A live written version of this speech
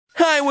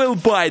I will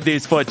buy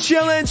this for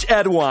challenge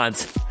at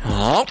once.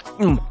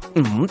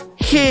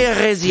 Here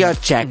is your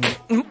check.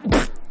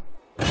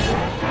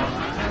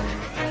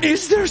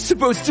 Is there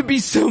supposed to be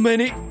so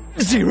many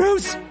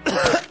zeros?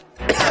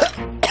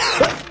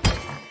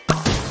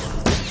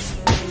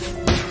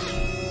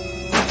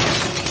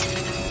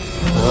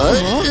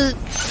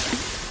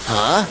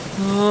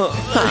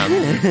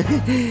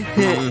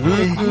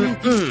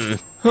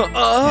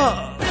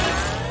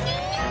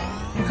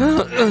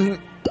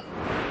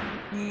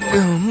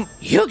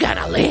 You're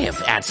gonna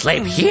live and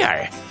sleep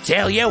here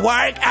till you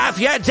work off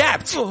your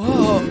debt. To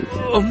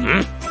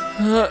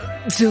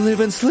live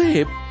and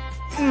sleep.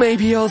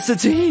 Maybe also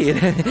to eat.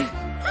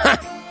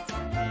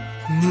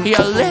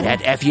 You'll let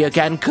it if you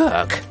can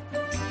cook.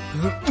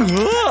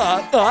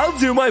 I'll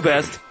do my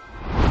best.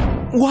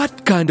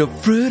 What kind of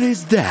fruit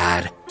is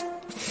that?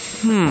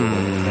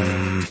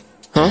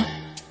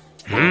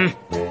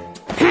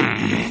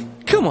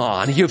 Come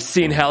on, you've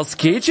seen Hell's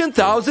Kitchen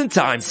 1,000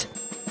 times.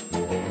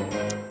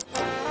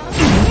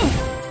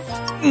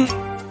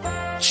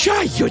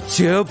 Try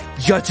YouTube.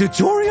 Your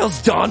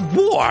tutorials don't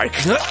work.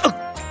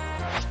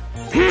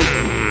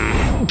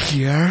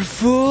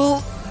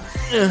 Careful.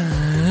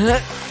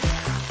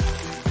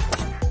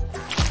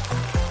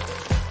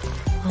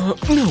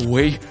 No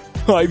way.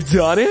 I've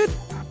done it.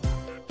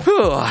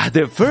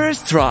 The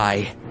first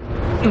try.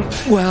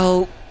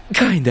 Well,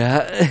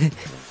 kinda.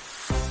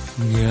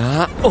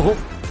 Yeah.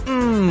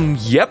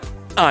 Yep.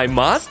 I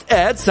must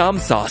add some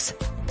sauce.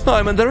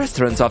 I'm in the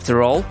restaurant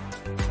after all.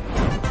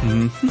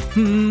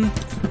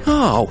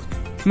 Oh,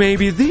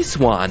 maybe this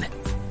one.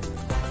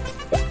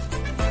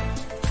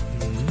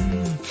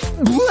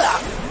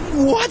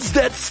 What's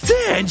that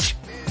stench?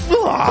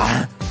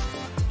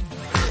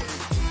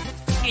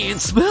 It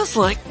smells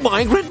like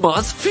my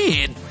grandma's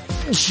feet.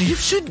 Chief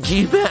should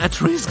give a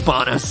at-risk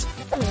bonus.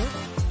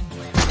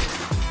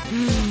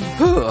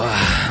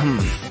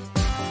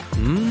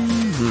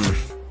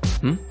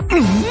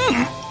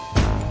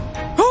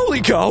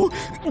 Holy cow!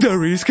 The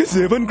risk is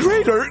even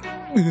greater.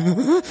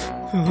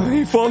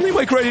 If only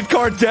my credit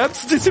card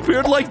debts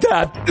disappeared like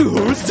that.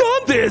 Who's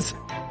done this?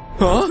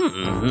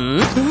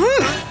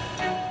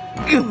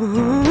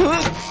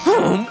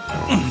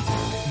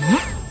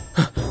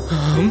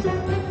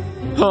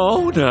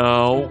 Oh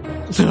no.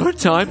 Third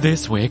time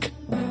this week.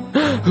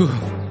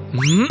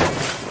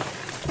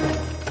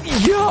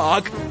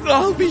 Yuck!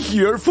 I'll be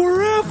here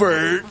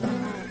forever.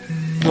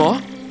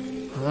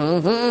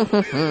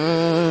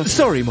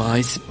 Sorry,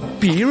 mice.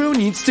 Pear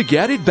needs to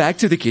get it back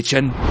to the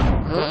kitchen.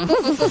 Ouch!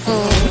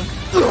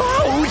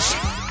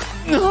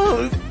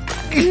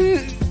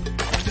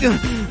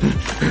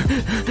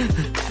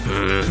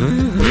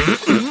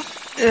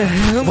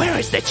 Where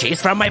is the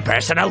cheese from my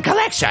personal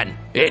collection?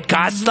 It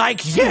costs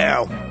like you.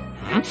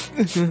 And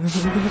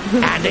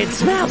it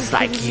smells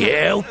like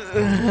you.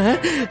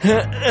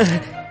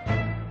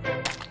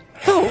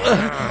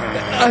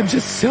 I'm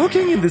just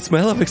soaking in the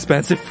smell of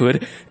expensive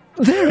food.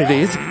 There it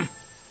is.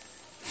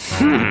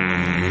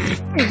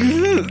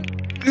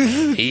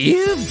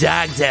 You've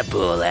dodged a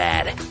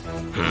bullet.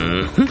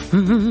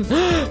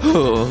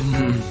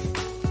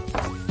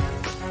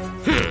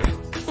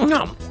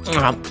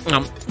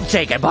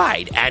 Take a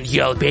bite and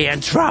you'll be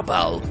in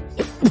trouble.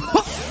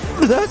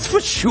 That's for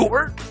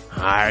sure.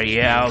 Are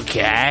you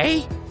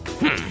okay?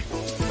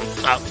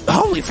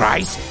 Holy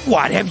fries,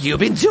 what have you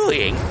been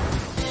doing?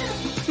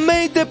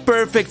 Made the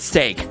perfect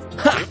steak.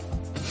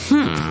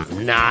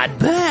 Not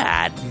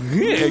bad.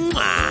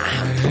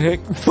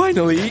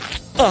 Finally,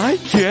 I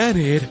get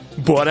it.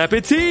 Bon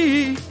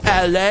appetit.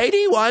 A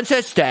lady wants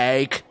a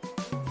steak.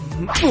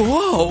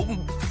 Whoa.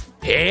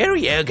 Here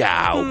you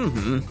go.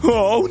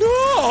 Oh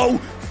no!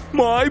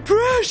 My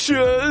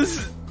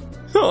precious!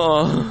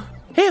 Oh.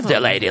 If the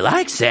lady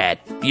likes it,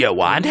 you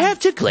won't have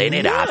to clean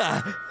it up.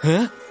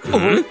 Huh?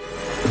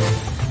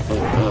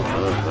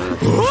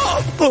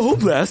 Oh,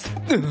 blast!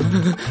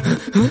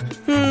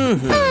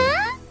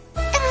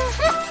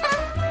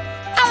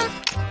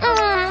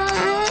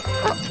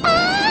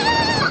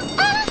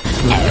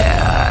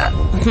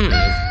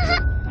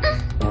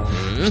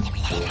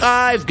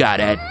 I've got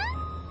it.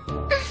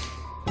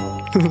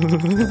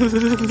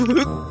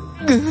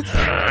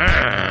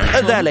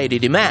 The lady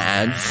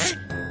demands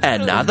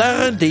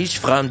another dish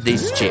from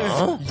this chief.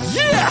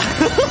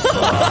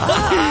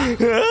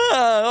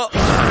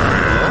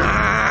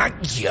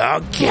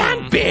 You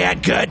can't be a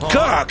good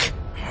cook.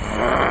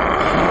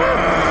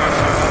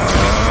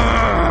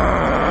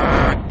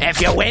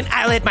 If you win,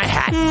 I'll eat my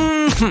hat.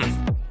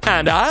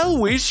 And I'll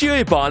wish you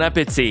a bon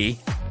appetit.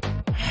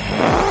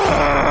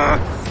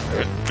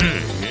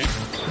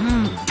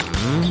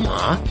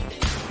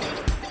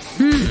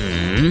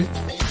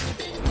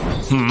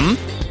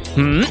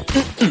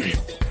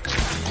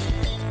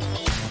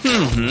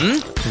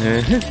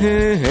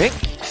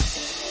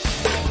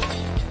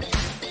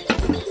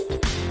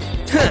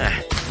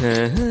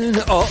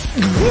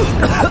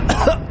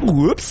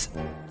 Whoops.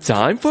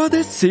 Time for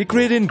the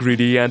secret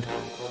ingredient.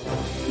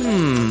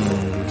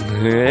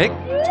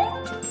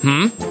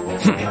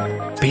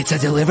 Pizza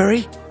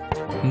delivery?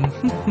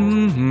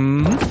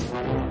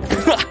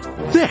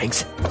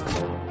 Thanks.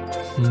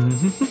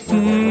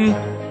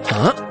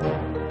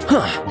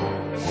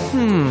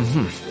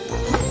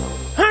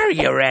 Are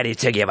you ready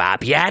to give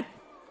up yet?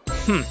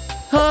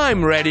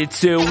 I'm ready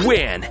to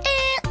win.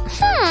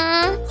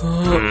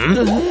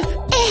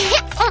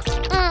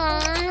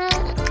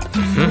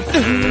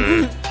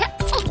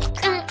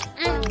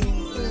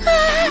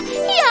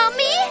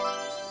 Yummy!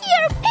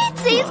 Your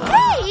pizza is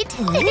great!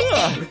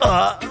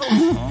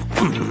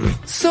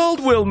 Salt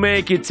will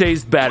make it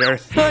taste better.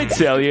 I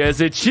tell you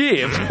as a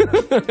chief.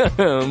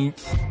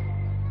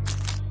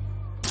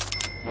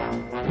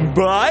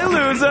 Bye,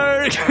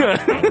 loser!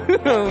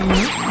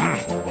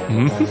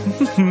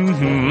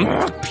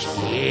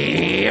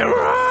 Pear!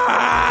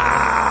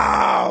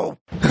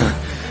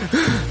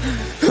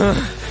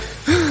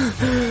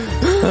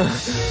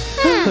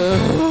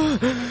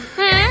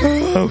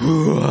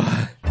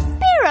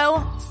 Pero,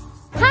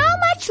 how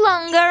much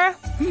longer?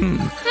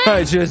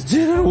 I just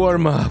didn't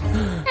warm up.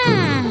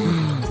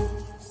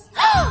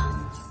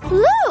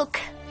 Look!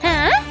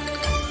 Huh?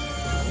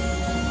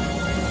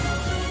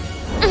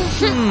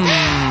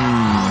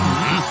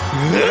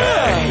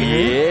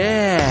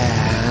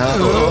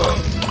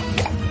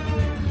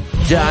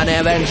 Don't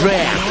even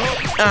drink.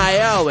 I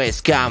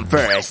always come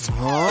first.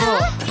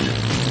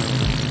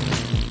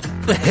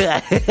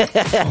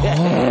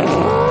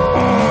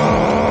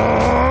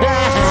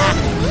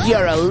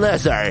 You're a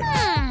loser.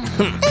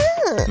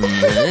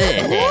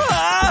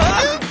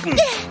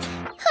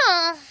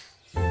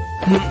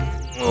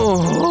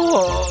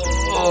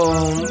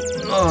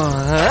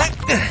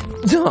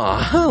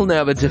 I'll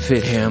never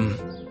defeat him.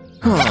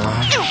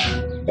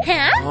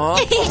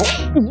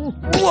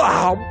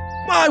 Wow!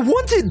 I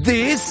wanted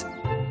this!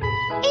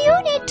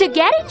 You need to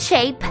get in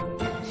shape.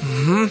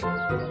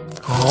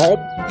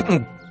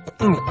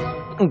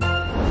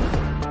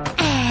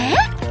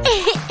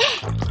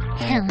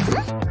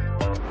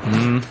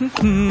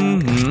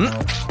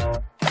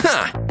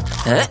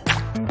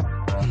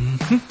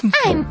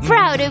 I'm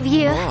proud of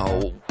you.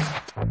 Wow.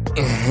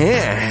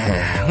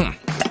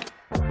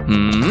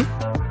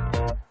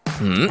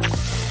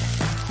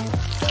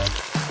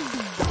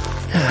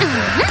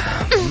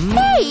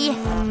 Hey,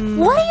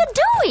 what are you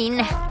doing?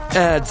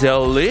 A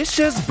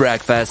delicious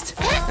breakfast.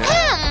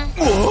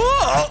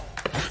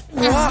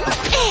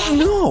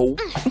 No.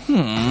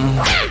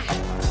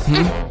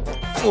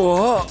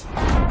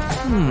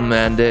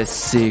 And the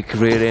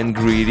secret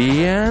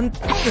ingredient?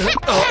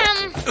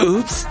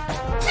 Oops.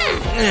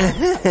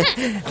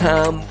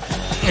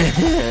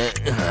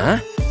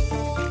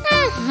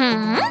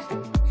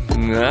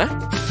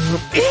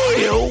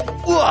 Ew.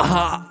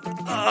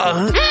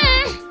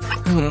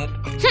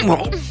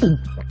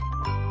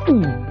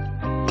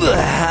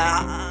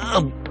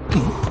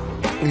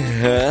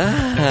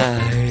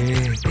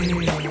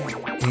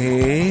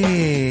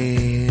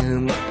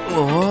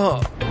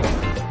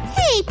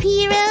 Hey,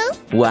 Piero.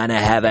 Wanna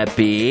have a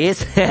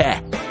piece?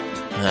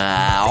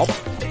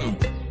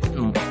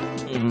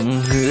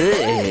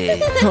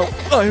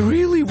 I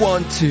really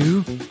want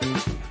to.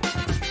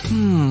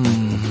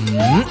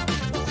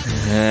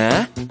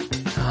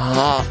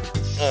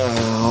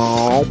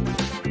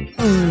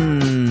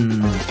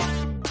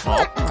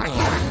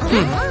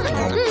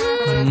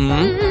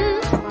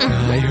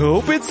 I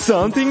hope it's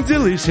something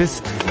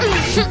delicious.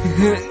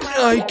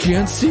 I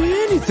can't see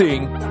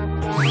anything.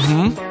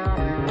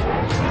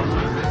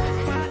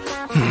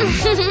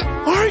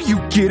 Are you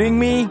kidding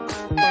me?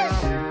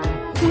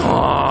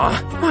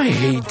 I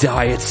hate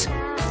diets.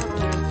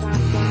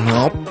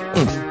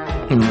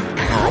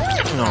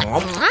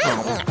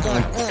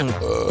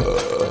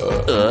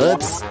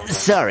 Oops,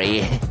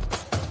 sorry.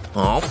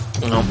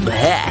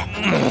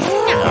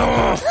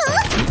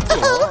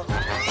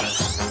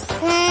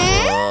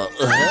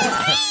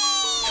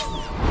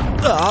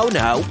 Oh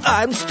no,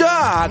 I'm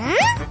stuck.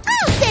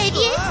 I'll save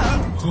you.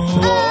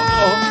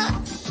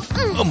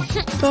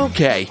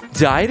 Okay,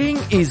 dieting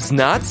is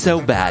not so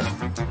bad.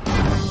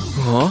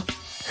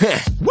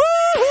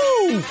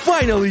 Woohoo!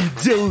 Finally,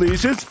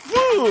 delicious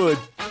food!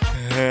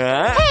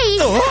 Hey,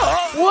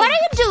 what are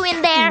you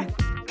doing there?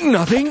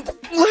 Nothing.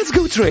 Let's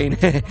go train.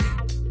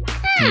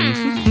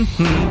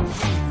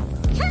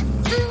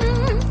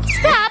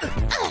 Stop.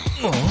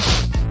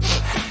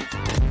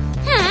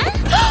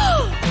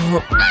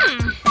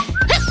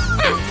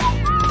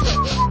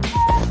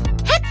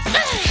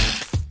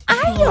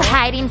 Are you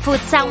hiding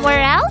food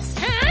somewhere else?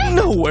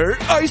 Nowhere,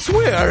 I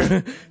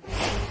swear.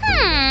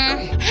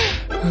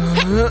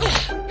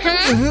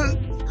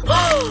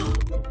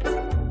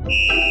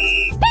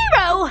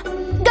 Piero,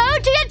 go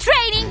to your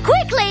training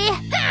quickly.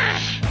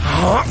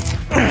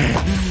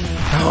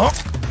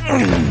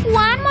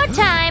 One more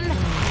time.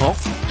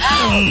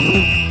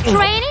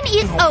 Training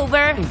is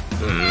over.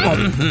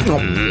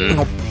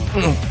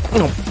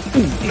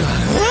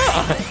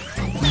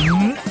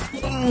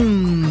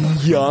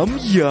 Yum,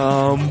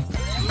 yum.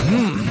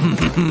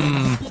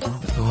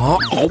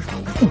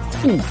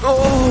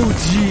 Oh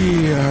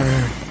dear.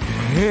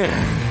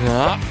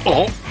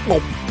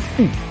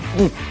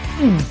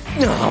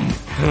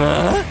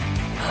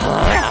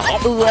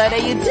 What are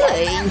you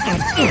doing?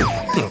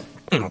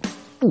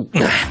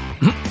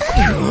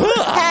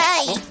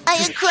 Hey, are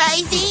you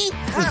crazy?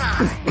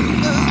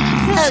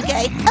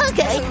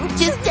 Okay,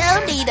 just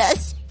don't eat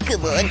us.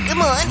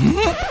 Come on.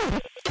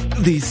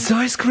 This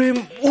ice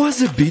cream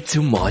was a bit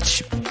too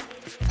much.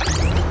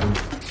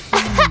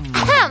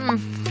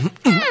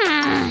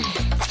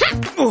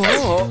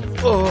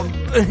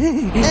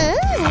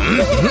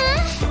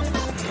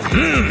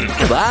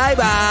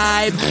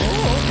 Bye-bye.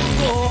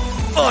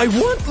 I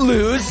won't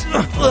lose.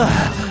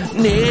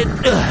 Need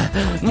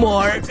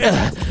more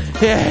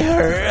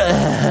hair.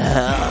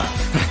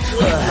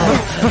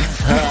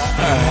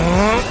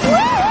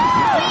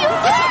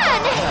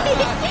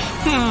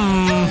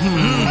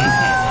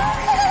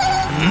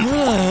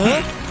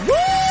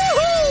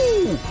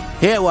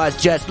 He was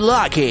just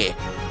lucky.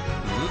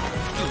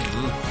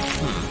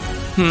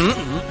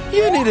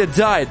 You need a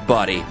diet,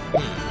 buddy.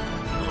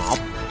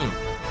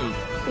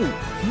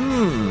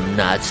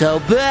 Not so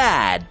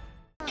bad.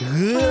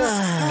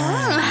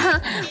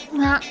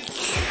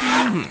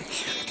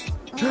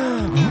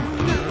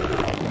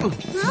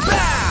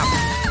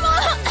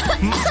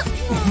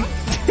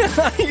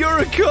 You're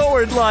a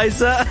coward,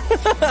 Liza.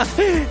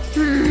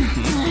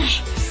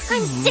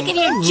 I'm sick of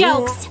your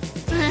jokes.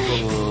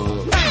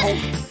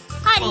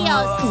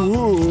 Adios.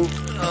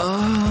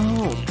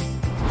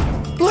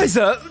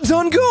 Liza,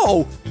 don't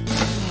go.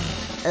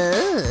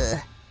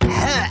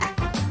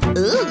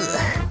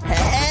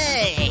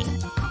 Hey!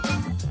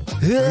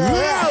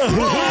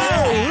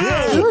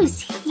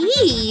 Who's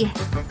he?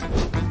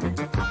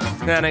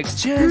 An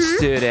exchange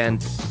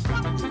student.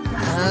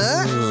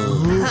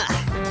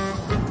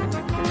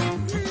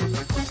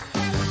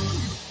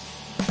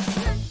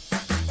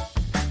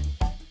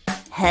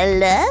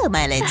 Hello,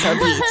 my little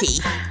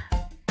beauty.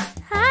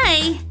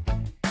 Hi.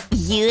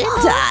 You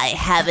and I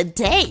have a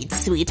date,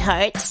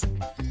 sweetheart.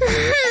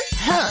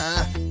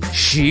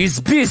 She's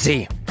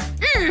busy.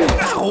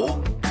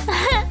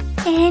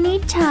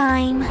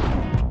 Anytime.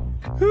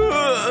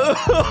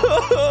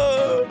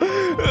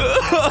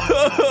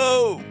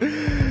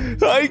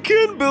 I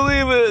can't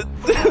believe it.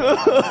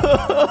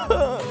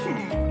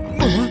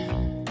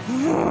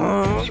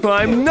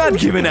 I'm not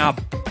giving up.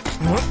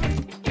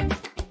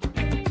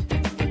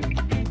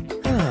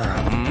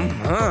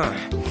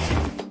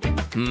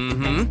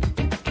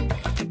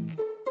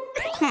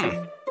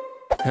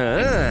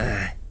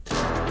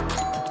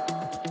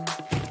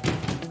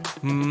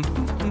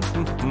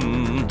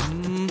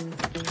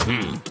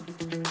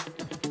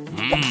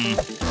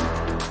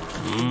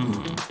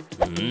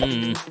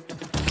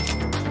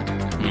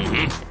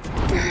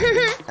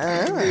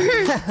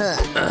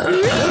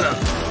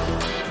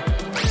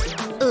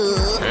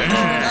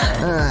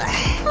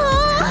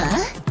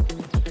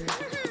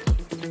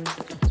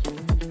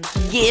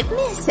 Give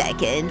me a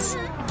second.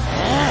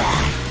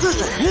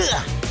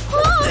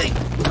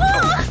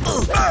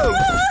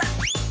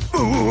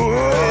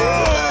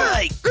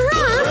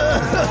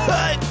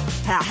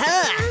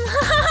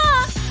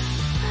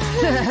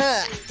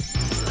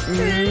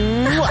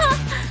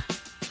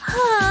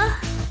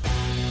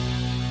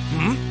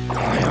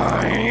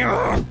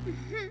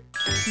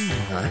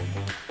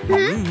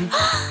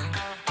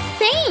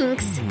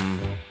 Thanks.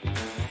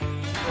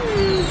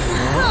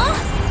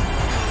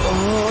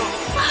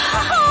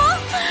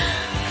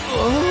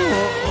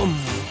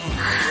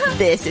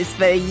 This is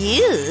for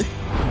you.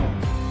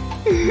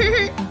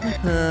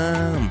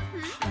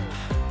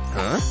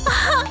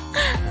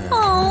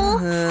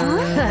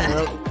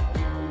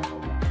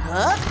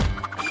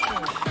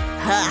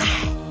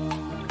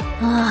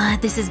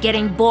 This is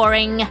getting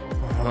boring.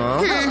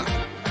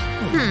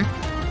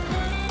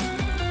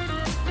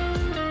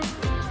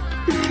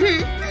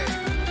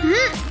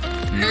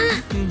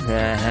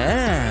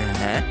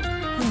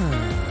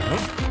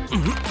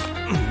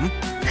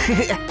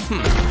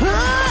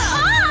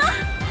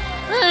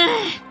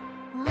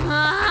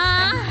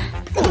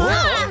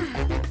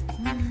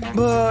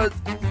 But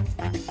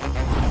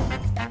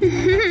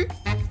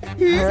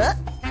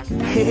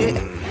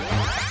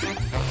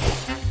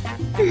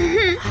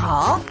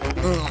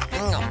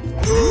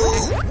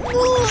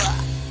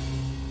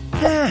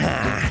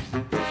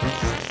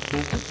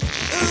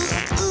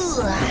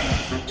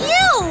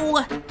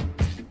Ew!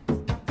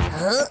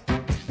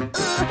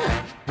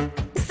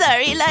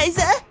 Sorry,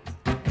 Liza.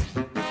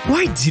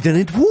 why didn't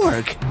it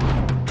work?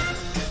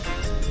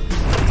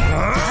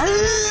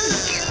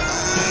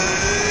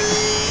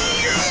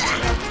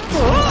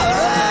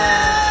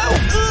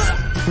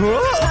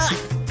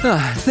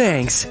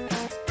 Thanks.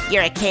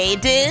 You're okay,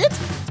 dude?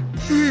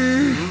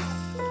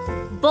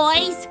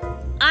 Boys,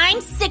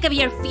 I'm sick of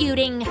your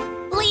feuding.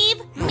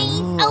 Leave me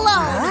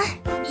alone.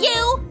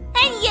 You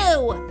and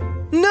you.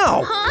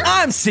 No,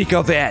 I'm sick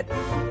of it.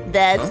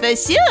 That's for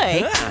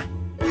sure.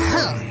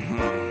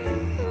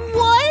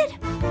 What?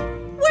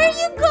 Where are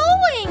you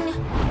going?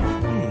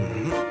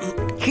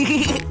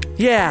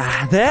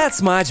 Yeah,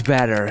 that's much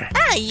better.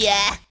 Ah,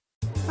 yeah.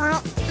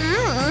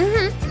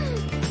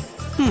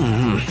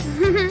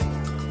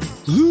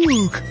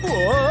 Look.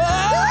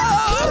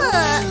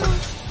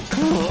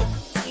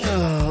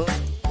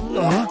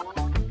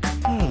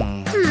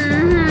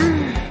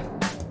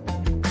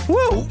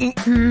 Whoa!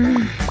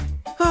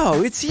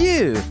 Oh, it's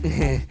you.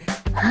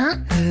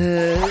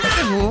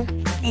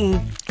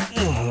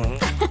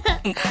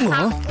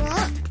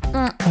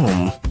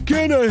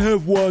 Can I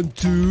have one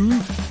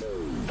too?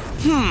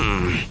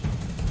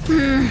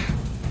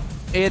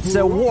 It's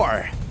a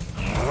war.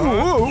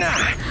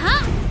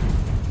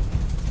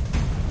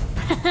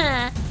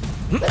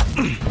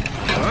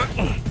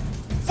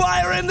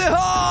 Fire in the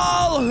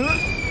hole!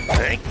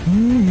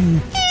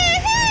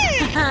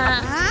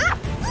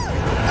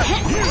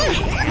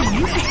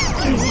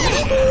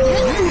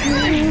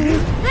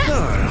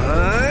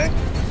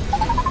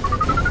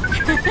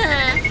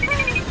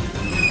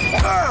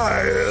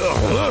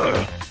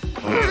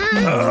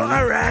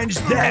 Arrange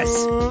this.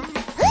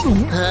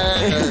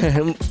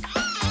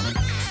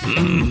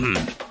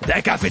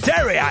 The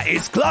cafeteria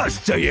is close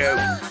to you.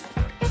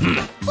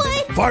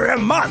 What? For a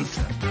month.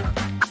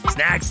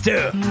 Snacks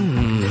too.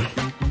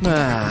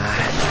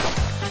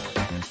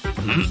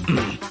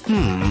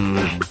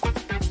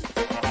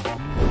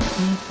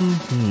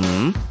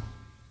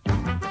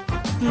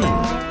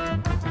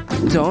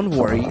 Don't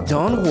worry,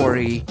 don't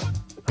worry.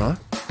 Huh?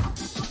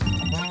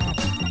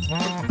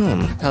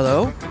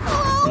 Hello?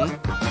 Oh,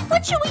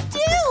 what should we do?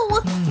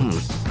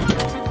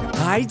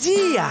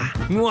 Idea!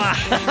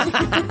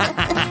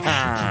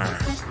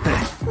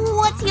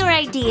 What's your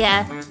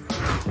idea?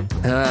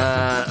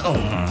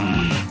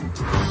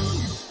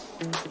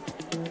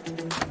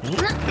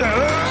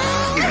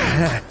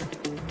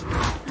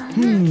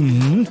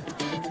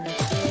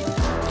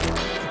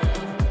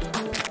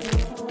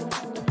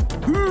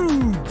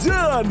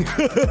 Done!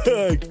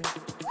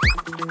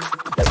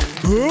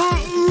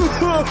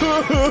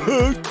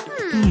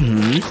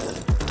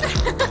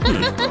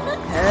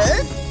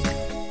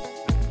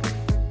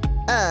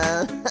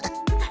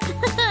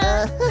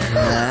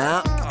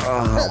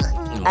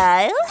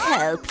 I'll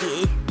help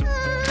you.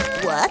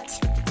 What?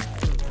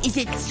 Is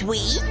it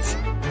sweet?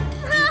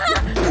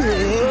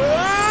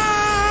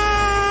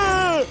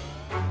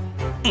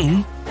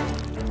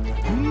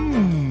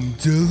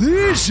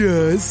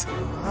 Delicious!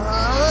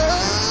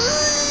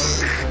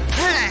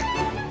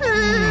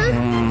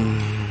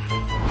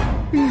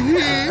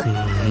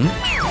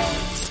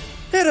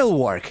 It'll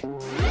work.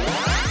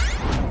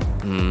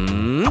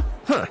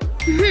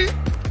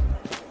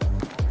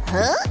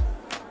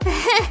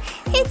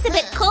 It's a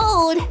bit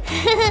cold.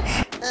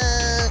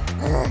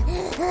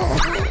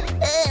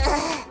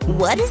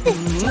 What is the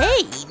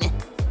stain?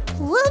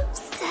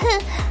 Whoops.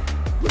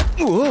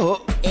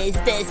 Whoa. Is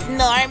this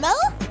normal?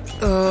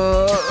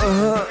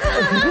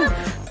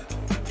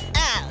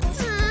 Out.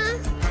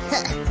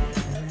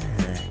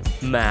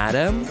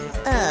 Madam?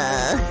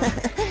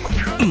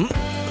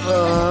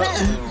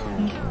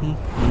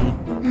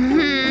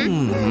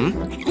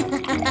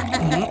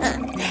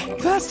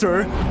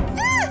 Faster!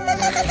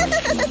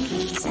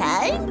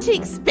 Time to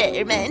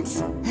experiment.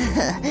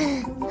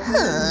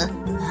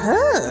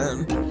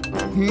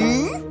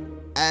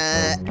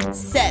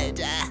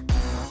 Soda.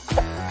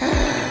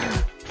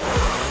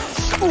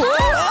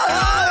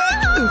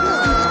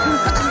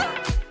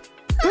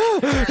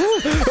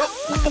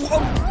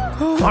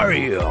 Are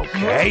you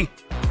okay?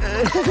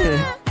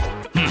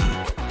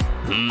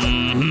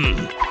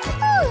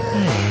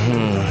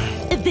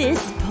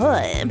 This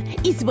poem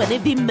is one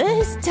of the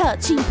most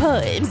touching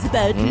poems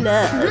about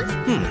love.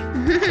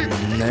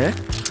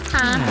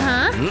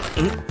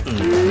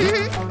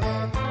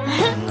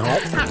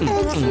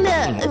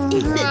 Love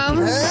is the...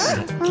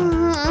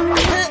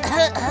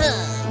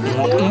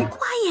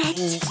 Quiet.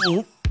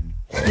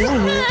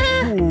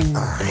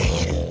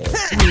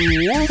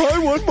 I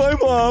want my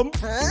mom!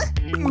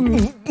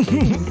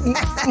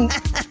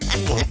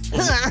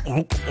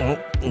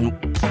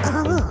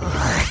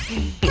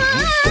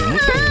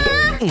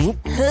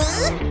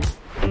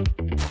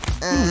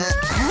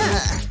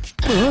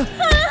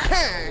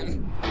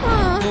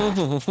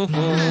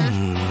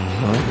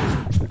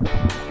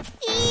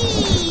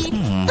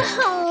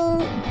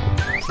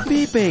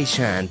 Be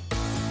patient.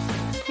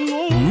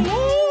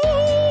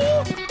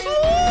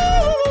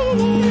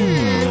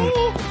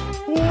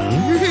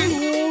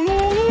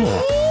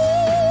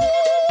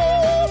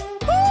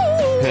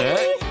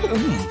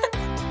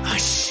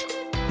 Hush.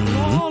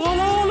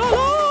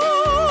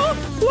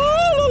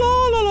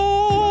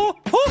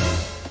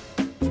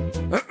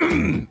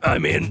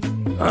 I'm in.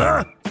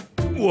 Huh?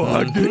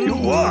 What do you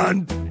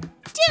want?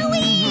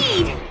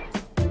 Dewey!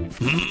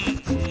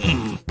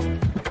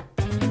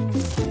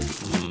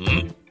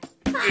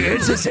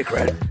 It's a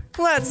secret.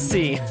 Let's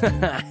see.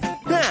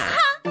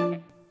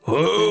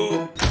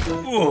 Oh.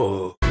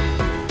 Oh.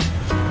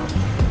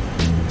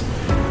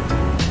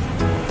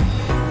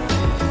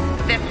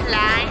 The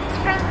flight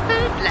from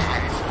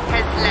Foodland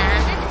has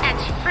landed at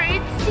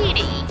Fruit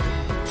City.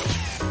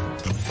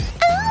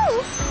 Oh,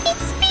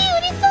 it's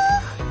beautiful!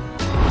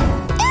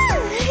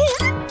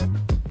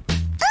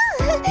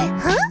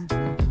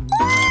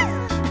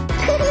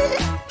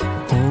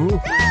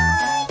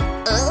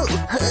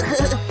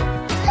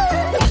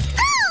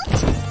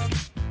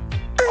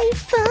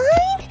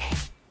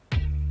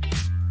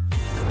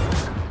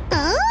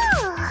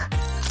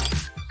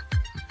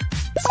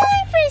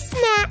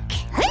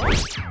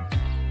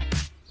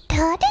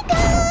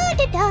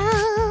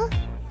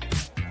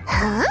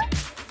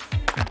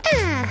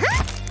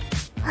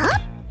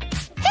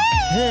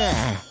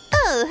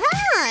 Oh,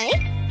 hi.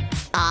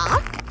 Aw,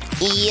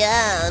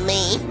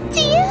 yummy.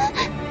 Dear?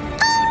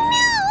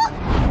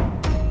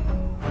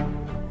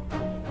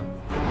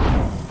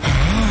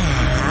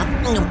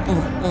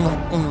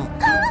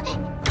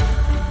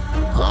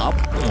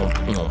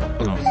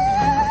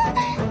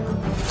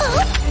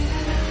 Oh,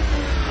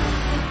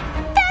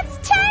 that's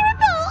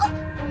terrible.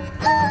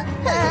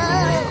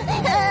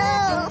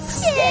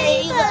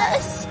 Save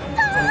us.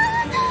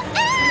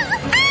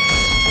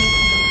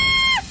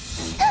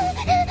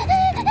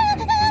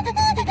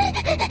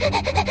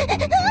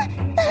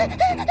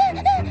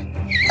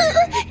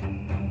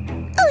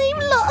 I'm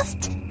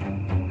lost.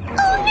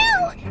 Oh no!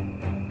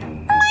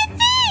 My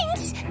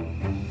things!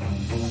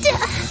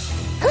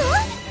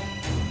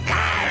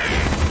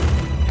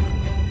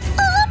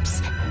 Oops!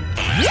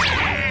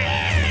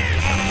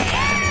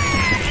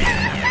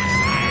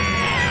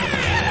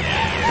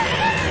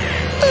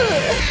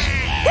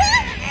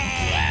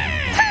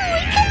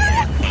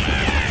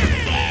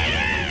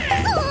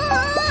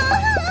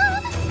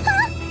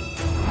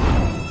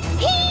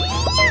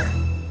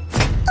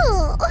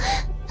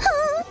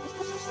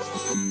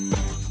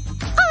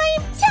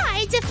 I'm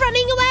tired of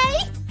running away.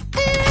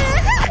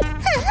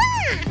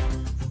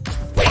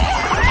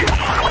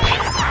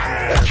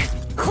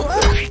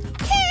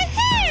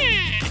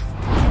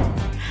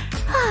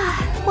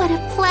 What a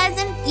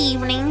pleasant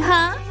evening,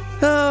 huh?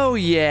 Oh,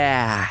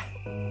 yeah.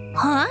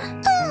 Huh?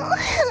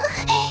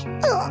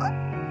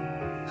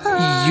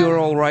 You're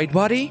all right,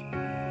 buddy?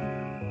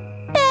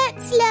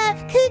 Bats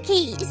love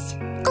cookies.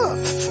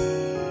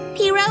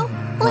 Hero,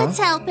 let's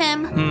help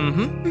him.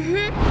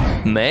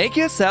 Make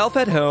yourself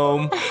at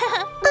home. I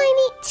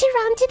need to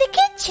run to the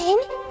kitchen.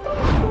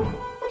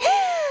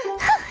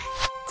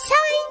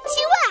 Time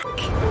to work.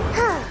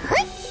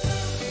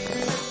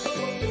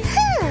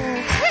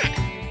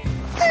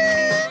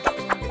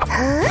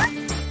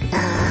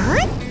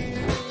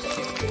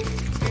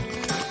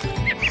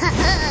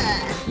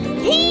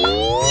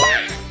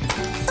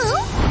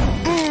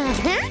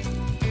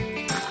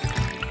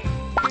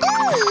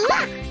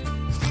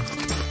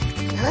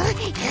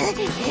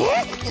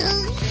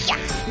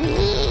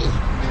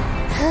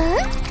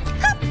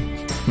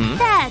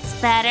 That's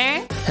better.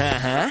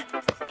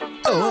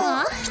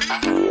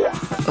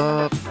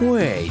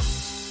 Wait.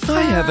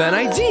 I have an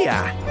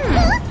idea.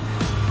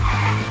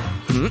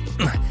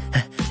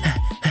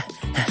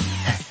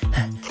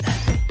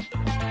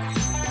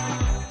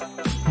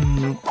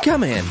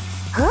 Come in.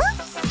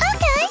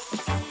 Okay.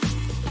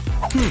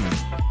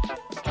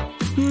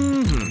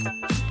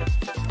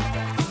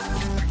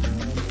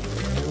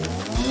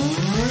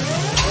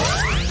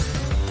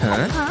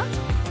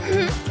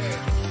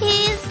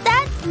 Is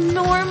that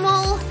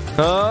normal?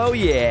 Oh,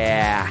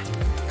 yeah.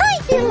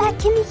 I feel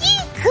like an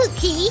you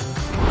cookie.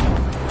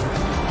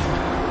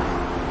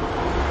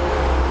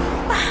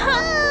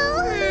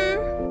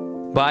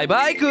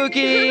 Bye-bye,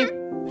 Cookie.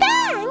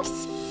 Thanks.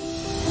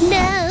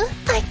 No,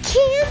 I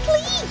can't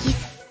leave.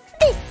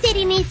 This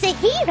city needs a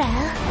hero.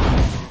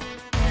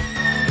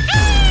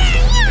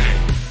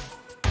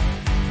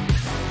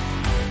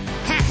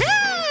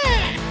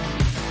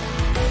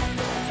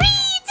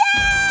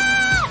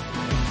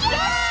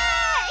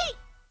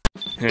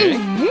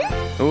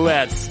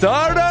 Let's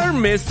start our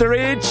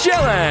mystery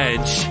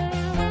challenge.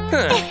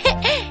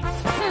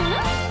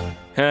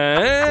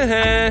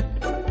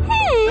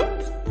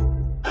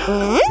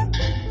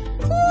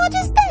 What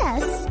is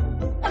this?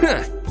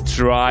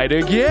 Try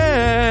to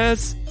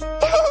guess.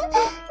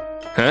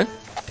 Huh?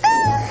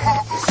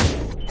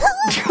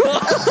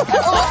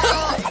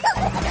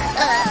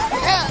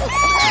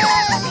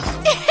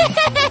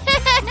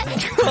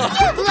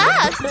 You've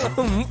lost.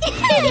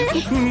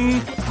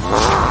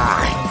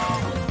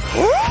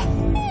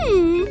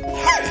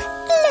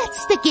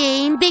 Let's the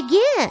game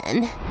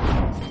begin.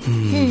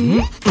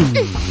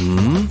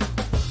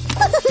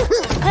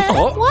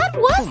 What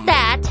was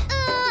that?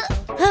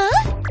 Huh?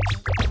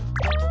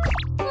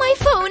 My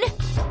phone.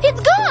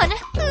 It's gone.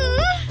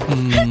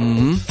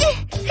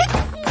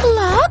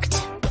 Locked?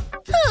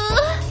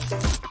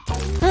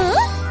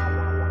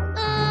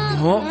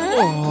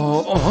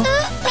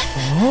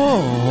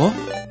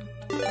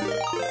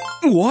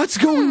 What's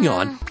going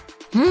on?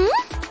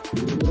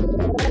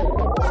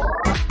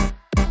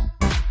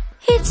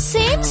 It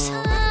seems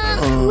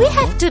we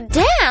have to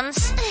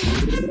dance.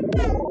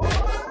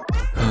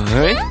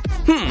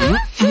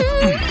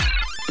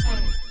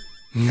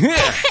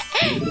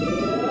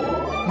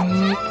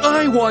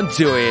 I won't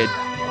do it.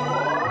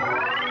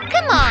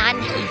 Come on.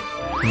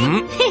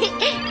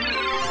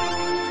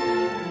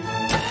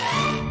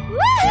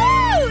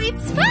 Woohoo!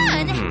 It's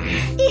fun.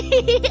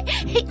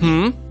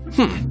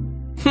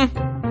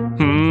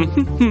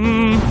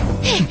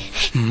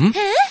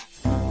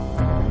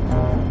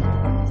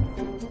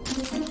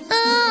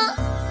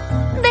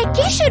 The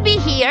key should be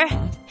here.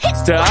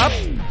 Stop.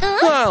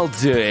 I'll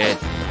do it.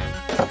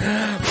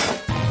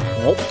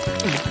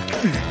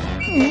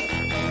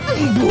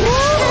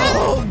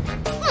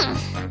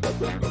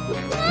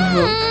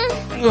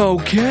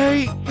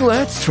 Okay,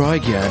 let's try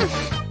again.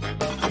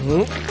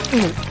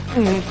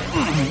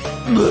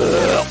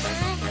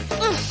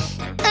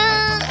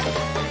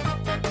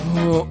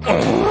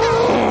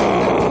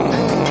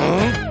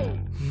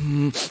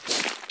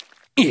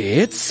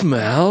 It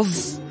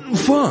smells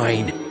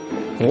fine.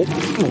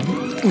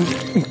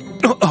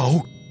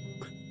 Uh-oh.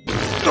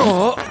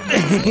 Oh.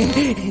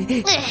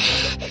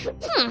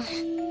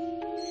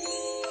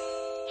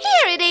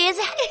 Here it is.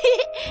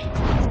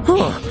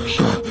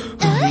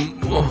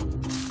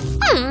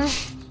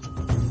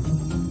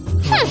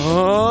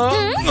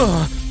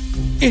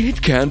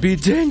 It can be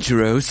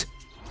dangerous.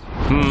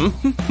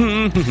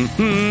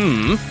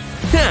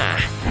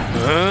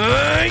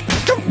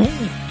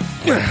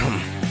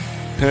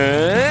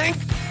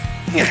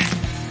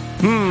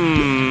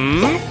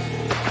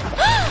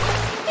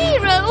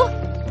 Hero,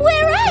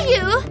 where are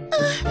you?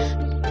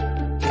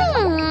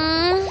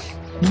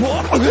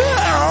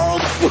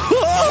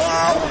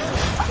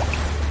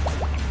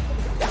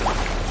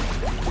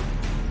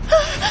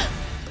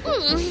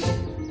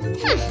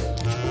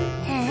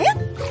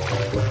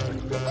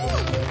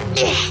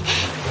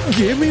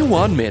 Give me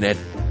 1 minute.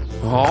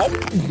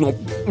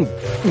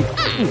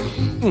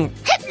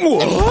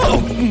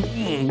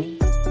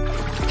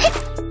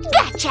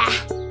 Gotcha.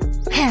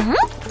 Hero.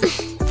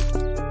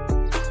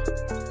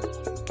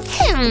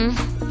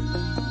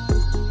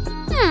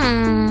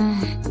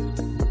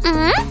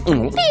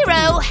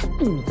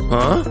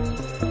 Huh?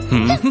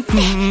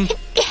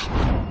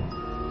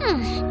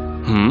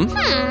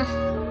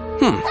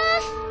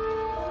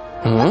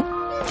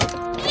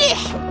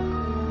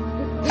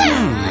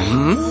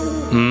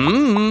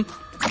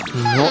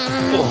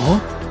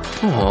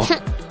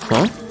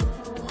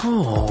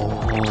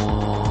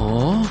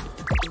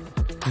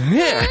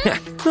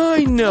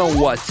 I know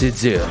what to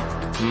do.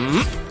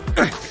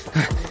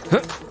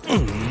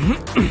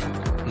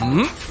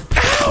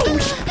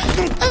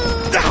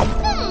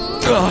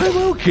 I'm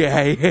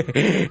okay.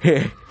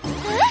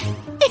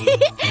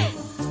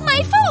 My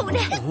phone.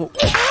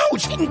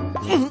 Ouch!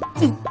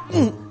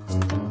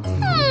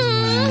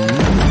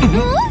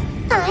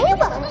 I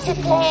want to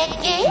play a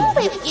game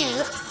with you.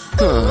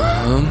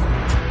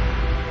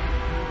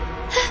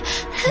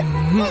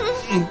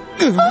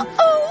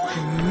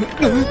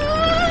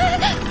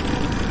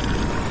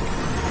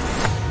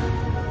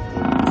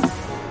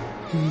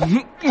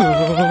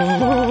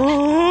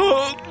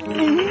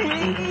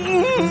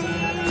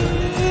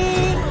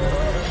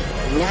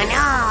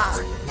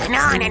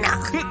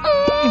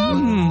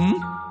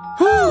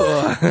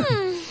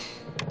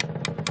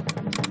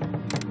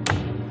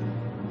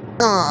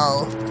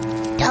 Oh,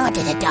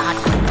 da-da-da-da.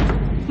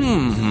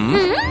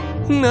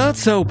 Not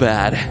so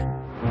bad.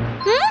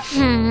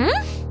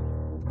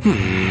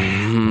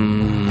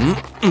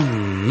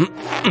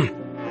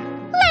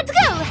 Let's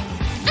go.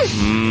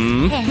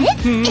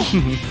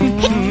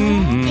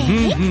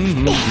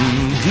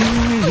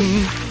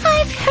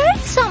 I've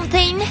heard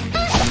something.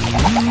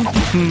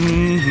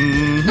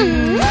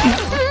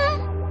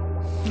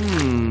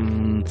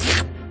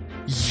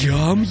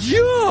 Yum,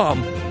 yum!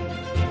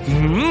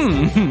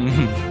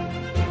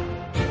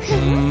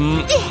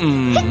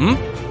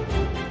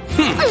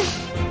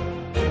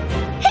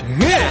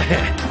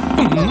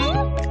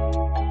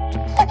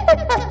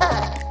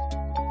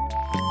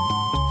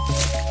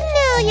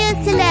 Know your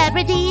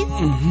celebrities.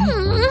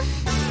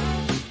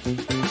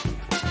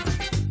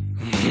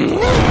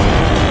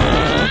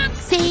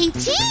 Say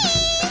cheese.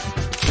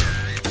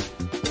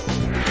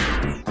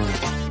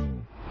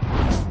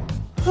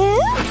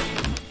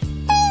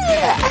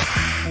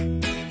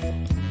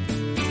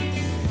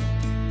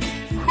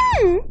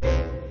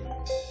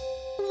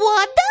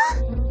 What the?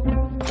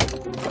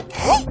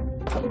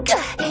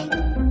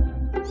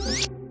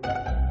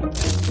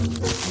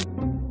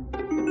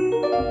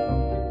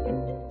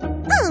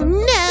 Oh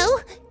no!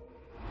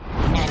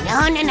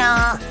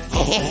 No.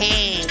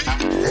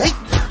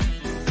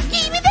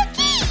 Give me the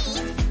key!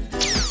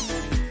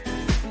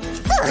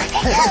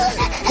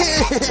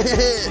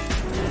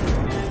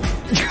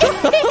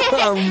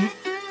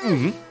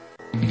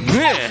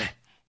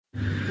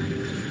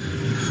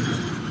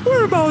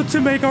 We're about to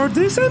make our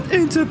descent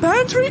into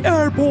Pantry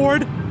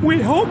Airport.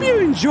 We hope you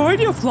enjoyed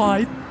your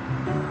flight.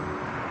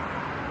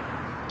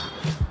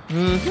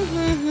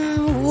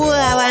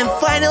 Wow, I'm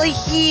finally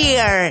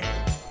here!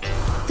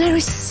 There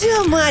is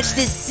so much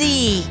to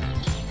see!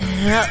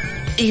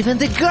 Even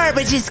the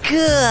garbage is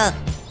cool!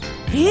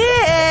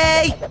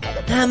 Yay!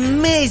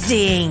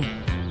 Amazing!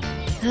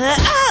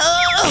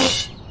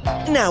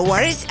 No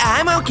worries,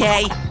 I'm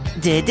okay!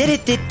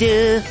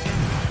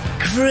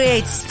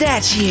 Great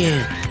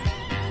statue!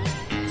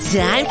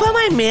 Time for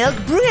my milk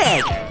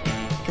break!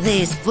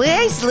 This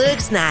place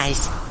looks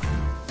nice!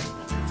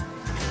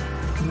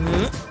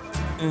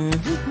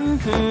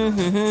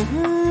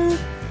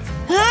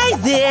 Hi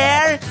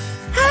there!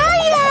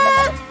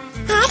 Hiya!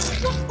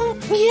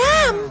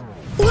 Yum!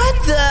 What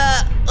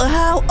the?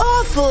 How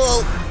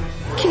awful!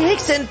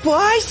 Cakes and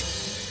pies?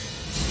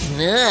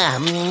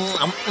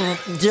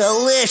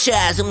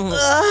 Delicious!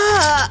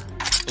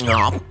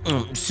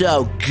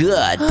 So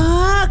good!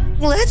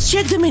 Let's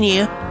check the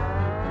menu.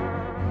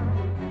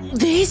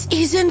 This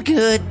isn't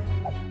good.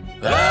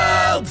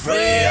 Help!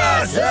 Free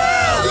us!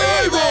 Help!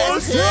 Save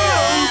us!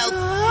 Help!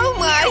 Oh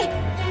my!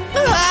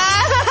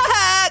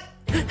 Ah!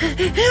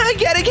 I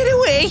gotta get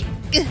away.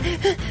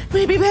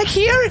 Maybe back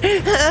here?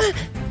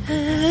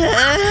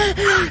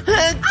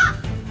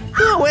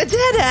 Oh, a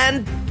dead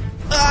end.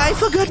 I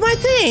forgot my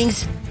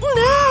things.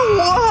 Now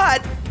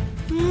what?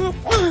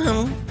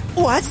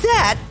 What's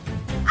that?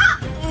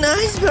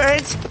 Nice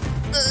birds.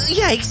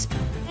 Yikes.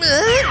 No!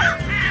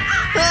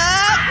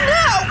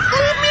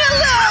 Leave me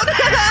alone!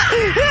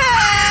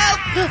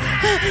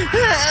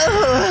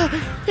 Help!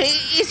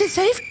 Is it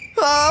safe?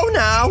 Oh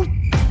no!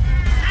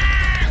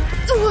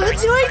 What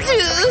do I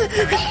do?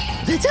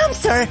 The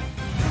dumpster!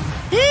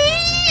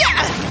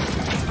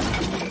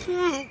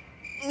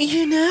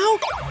 You know,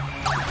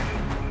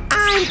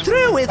 I'm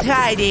through with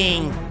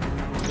hiding.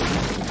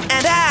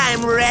 And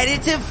I'm ready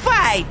to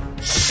fight!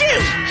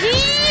 Shoot!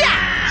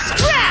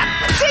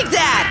 Scrap! Take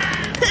that!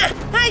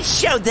 I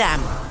showed them!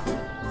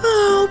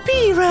 Oh,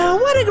 Pear,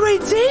 what a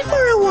great day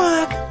for a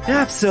walk!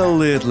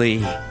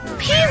 Absolutely.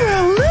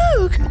 Pear,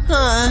 look!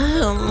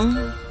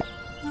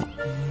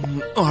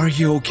 Are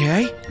you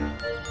okay?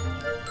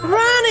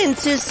 Run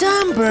into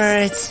some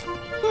birds.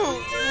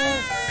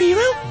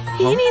 Pear,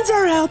 he needs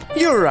our help.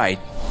 You're right.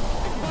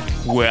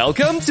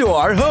 Welcome to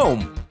our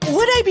home.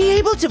 Would I be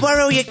able to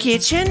borrow your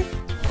kitchen?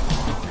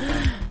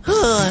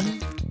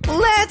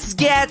 Let's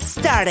get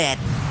started.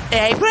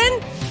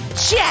 Apron?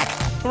 Check.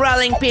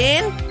 Rolling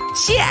pin?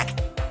 Check.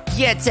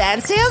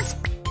 Utensils?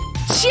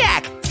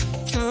 Check.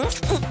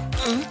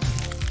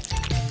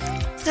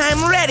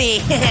 I'm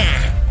ready.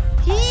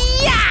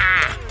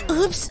 Yeah!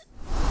 Oops.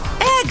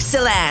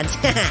 Excellent.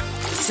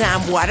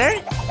 Some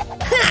water.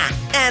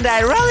 And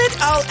I roll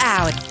it all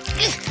out.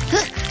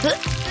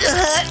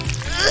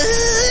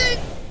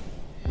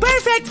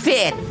 Perfect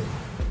fit.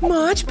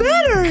 Much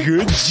better.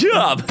 Good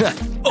job.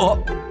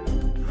 Oh,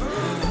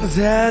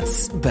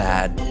 that's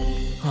bad.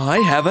 I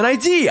have an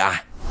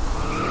idea.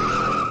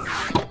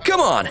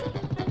 Come on.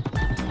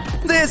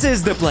 This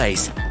is the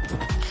place.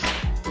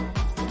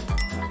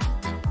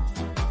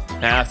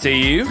 After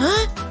you.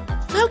 Huh?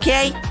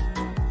 Okay.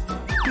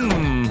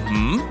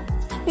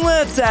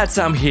 Let's add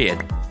some heat.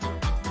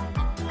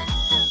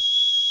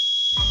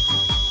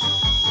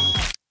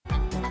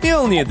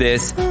 You'll need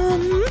this.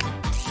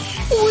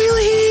 Will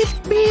he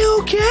be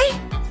okay?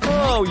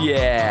 Oh,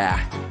 yeah.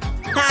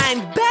 I'm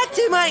back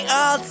to my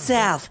old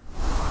self.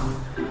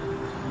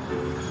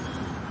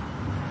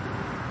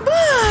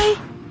 Bye.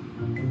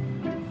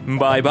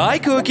 Bye-bye,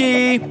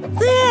 Cookie.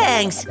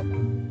 Thanks.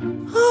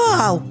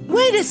 Oh,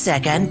 wait a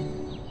second.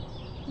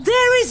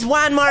 There is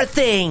one more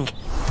thing.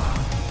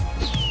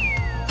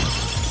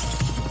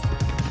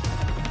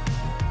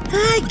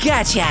 I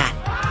gotcha.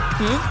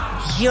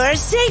 You're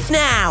safe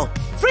now.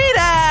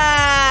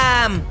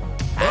 Freedom!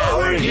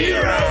 Our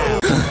hero!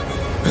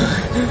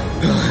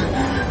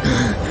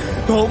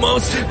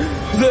 Almost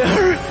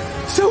there.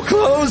 So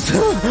close.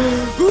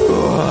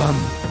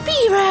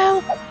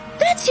 Pear,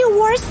 that's your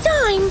worst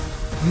time.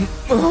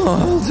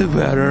 I'll do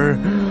better.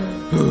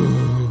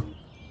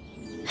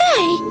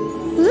 Hey,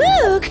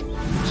 look!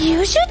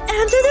 You should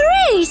enter the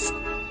race.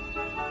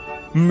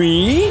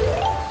 Me?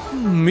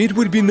 It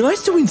would be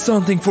nice to win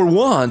something for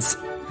once.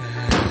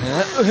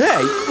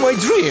 Hey, my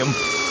dream.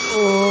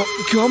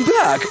 Come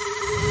back.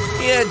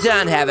 You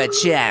don't have a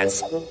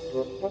chance.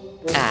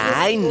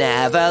 I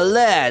never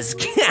lose.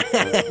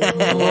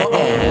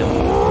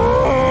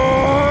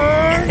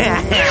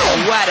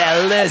 What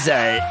a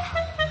loser.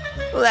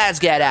 Let's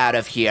get out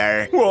of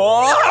here. You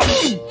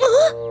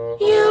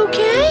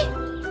okay?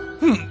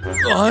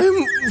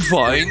 I'm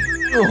fine.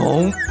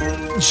 Oh,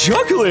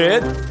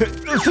 chocolate.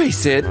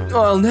 Face it,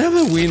 I'll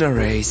never win a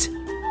race.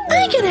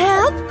 I can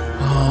help.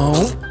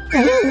 Oh,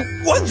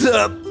 what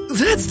the?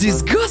 That's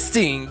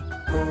disgusting.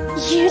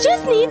 You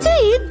just need to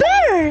eat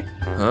better.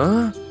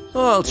 Huh?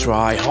 I'll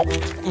try. A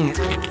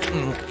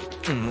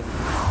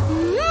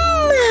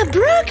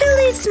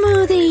broccoli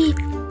smoothie.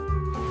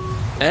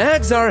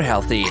 Eggs are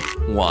healthy.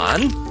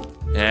 1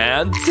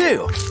 and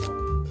 2.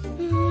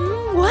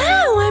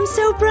 Wow, I'm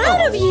so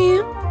proud of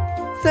you.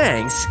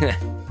 Thanks.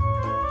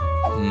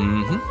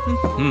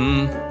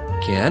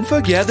 Can't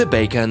forget the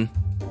bacon.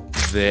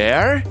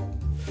 There.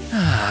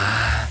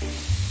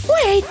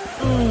 Wait,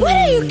 what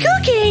are you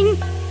cooking?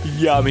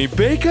 Yummy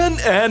bacon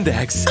and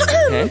eggs.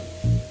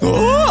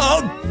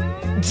 Oh,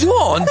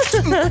 don't!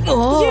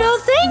 You'll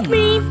thank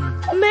me.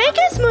 Make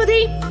a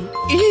smoothie.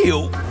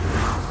 Ew.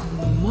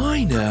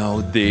 I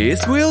know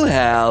this will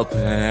help.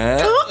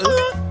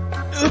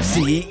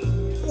 Oopsie.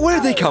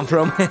 Where'd they come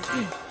from?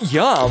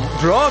 Yum,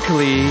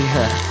 broccoli.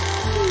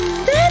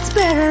 That's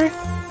better.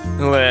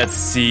 Let's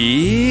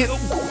see.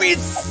 It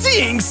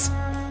stinks.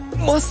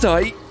 Must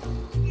I?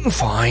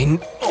 Fine.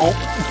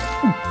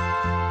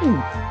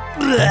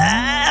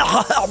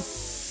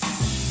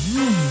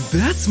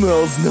 That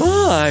smells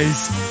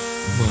nice.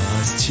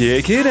 Must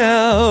check it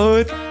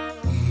out.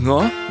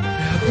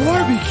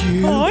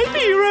 Barbecue. Hi,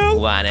 Pear.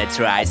 Wanna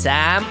try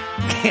some?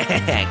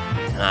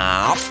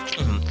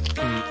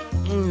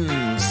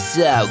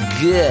 so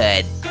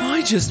good.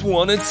 I just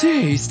want to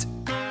taste.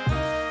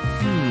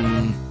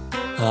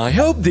 I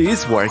hope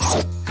this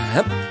works.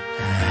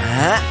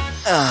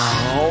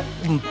 Oh,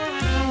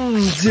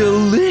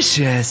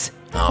 delicious.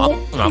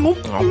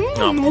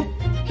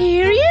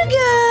 Here you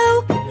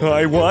go.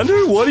 I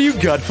wonder what you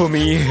got for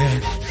me.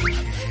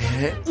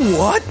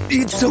 What?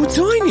 It's so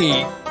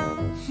tiny.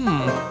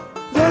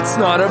 That's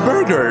not a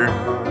burger.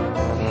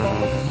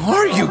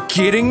 Are you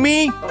kidding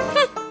me?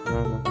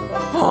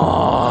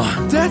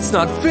 Oh, that's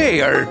not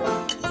fair.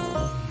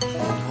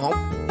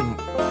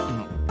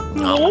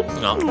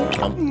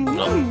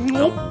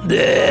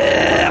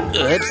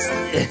 Oops,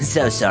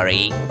 so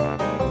sorry.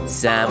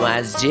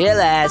 Someone's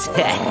jealous.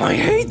 I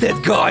hate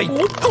that guy.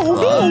 Oh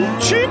no,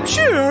 cheap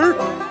cheer.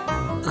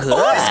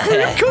 Ice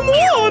cream, come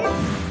on.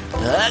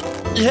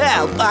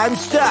 Help, I'm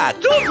stuck.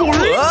 Don't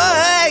worry.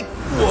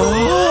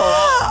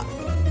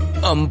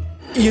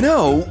 You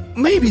know,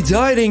 maybe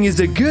dieting is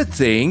a good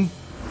thing.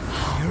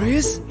 Here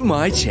is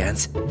my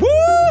chance.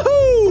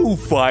 Woohoo!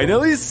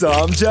 Finally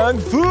some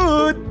junk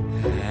food.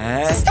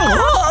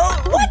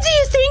 Stop! What do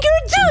you think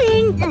you're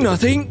doing?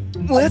 Nothing.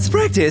 Let's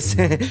practice.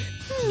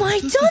 I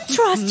don't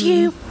trust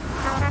you.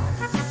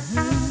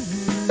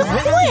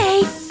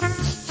 Wait.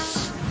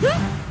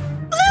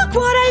 Look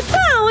what I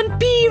found,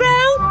 Pear.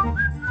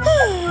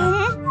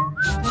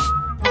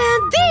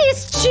 And these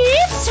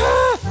chips?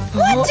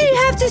 What do you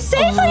have to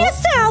say for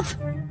yourself?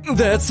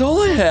 That's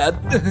all I had.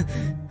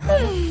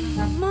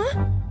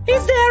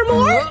 Is there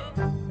more?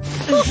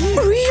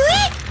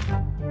 Really?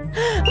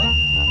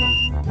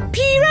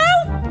 Pear,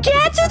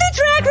 get to the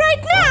track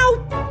right now!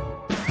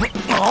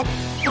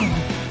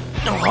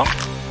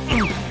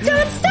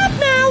 Don't stop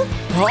now!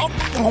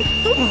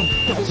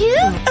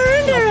 You've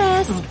earned a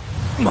rest.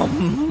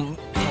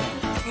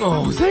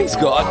 Oh, thanks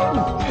God.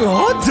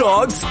 Hot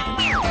dogs.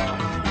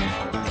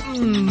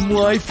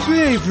 My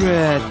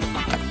favorite.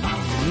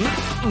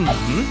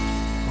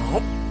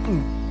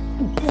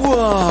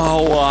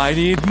 Wow, I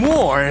need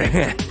more.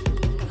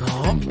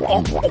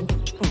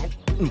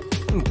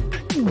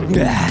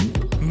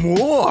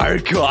 More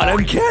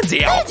cotton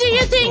candy. Who do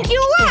you think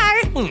you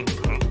are?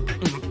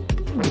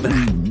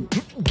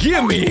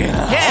 Gimme.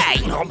 Hey,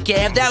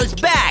 give those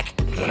back.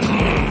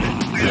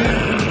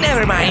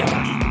 Never mind.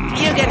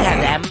 You can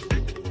have them.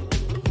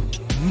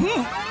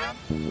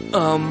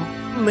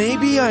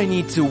 Maybe I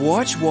need to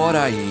watch what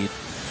I eat.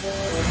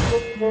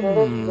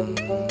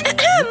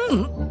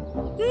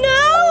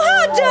 No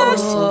hot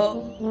dogs!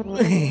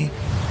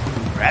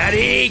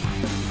 Ready?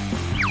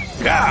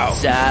 Go!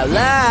 So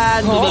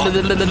long.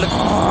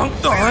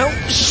 I'll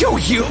show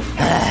you.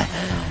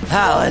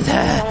 Out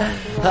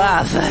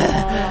of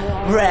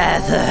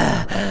breath.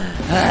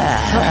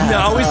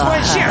 Now is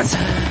my chance.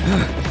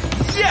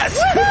 Yes!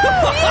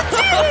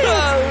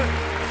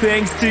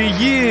 Thanks to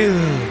you.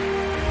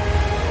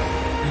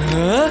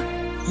 Huh?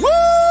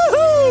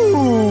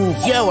 Woohoo!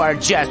 You are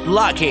just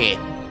lucky.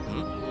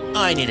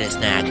 I need a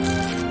snack.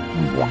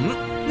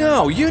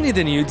 No, you need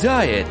a new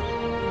diet.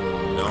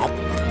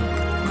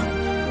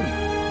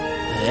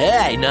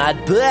 Hey,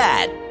 not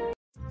bad.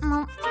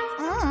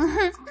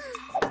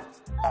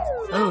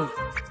 Oh,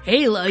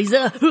 hey,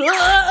 Liza.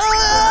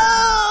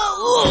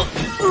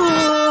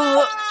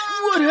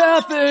 What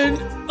happened?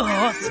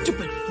 Oh,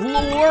 stupid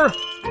floor.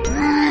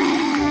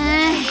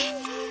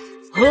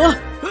 Huh?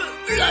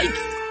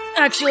 Yikes.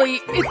 Actually,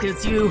 it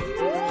fits you.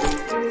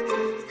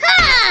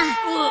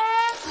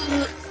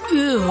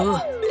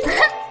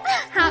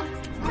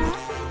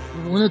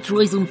 Wanna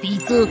try some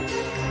pizza?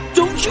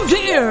 Don't you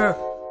dare!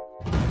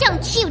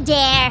 Don't you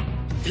dare!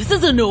 This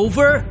isn't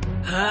over.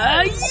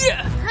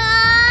 Yeah! Ha!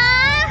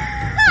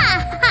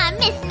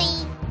 Miss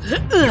me!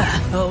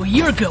 Oh,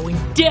 you're going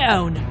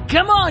down.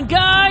 Come on,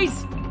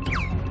 guys!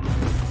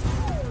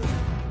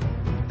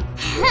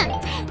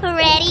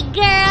 Ready,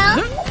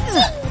 girl?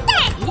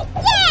 Yeah!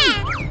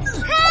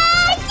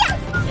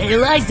 Hey,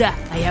 Liza,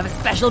 I have a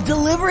special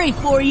delivery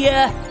for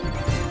you.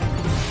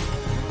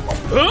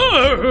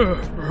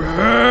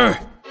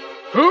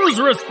 Who's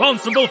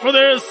responsible for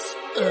this?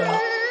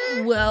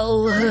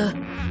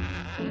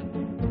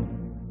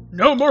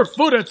 No more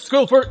food at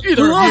school for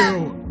either of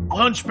you!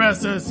 Lunch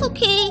passes!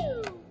 Okay.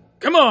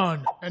 Come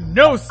on! And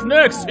no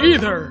snacks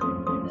either!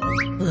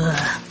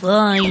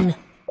 Fine.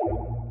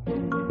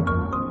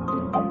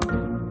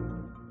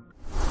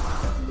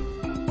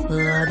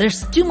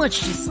 There's too much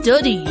to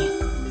study.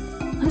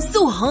 I'm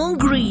so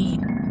hungry.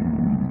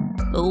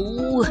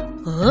 Oh,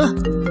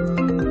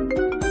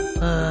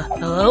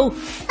 hello?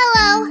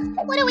 Hello.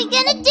 What are we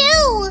gonna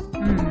do?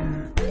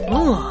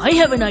 Oh, I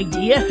have an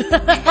idea.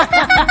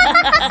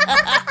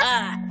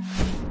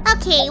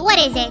 Okay, what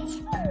is it?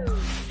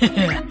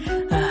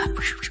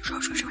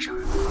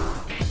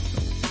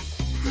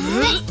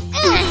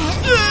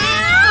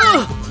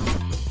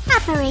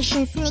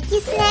 Operation Sneaky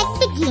Snacks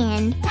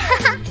begin.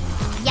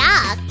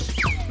 Yuck.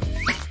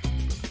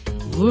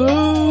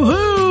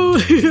 Woohoo!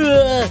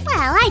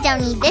 Well, I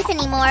don't need this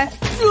anymore.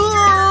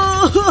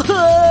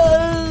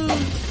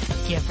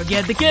 Can't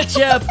forget the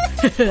ketchup.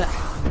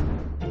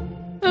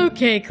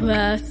 Okay,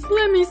 class,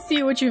 let me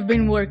see what you've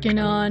been working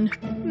on.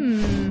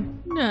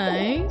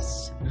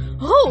 Nice.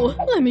 Oh,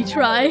 let me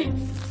try.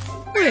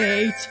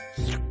 Wait.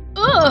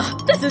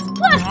 Ugh, this is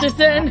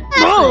plasticine!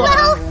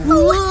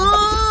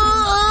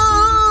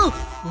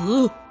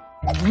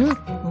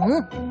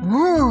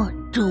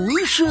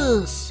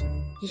 Delicious.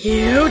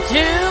 You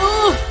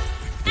two,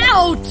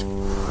 out!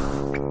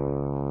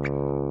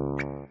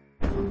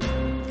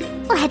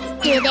 Let's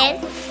do this.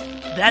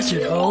 That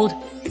should hold.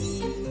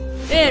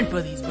 And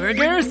for these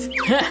burgers.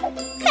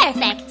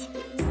 Perfect.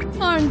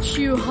 Aren't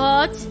you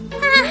hot?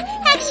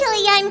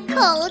 Actually, I'm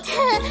cold.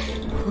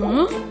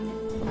 Huh?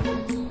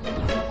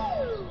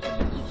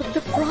 But the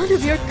front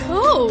of your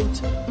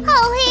coat.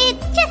 Oh,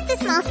 it's just a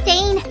small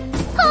stain.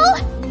 Oh,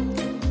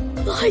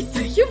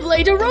 Liza, you've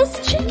laid a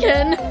roast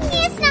chicken.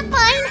 it's not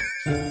fine.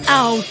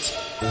 Out.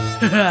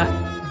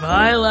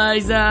 Bye,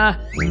 Liza,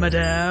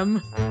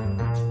 madame.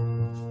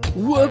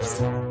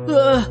 Whoops.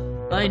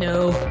 I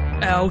know.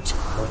 Out.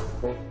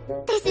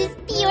 This is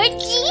pure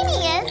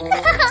genius.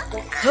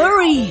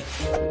 Hurry!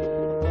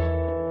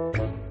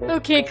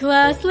 Okay,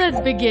 class, let's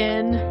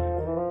begin.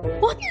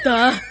 What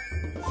the?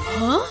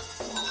 Huh?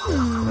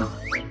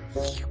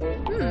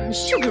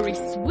 Sugary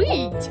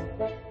sweet.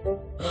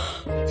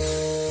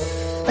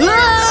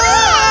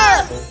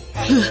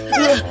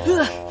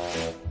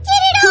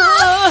 Get it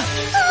off!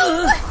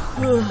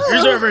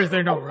 Is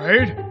everything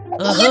alright?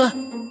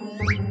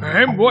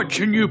 I'm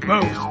watching you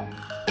both.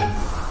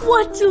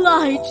 What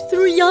light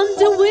through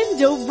yonder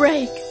window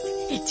breaks?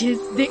 It is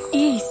the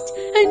east,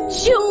 and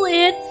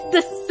Juliet's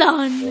the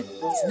sun.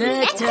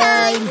 Snack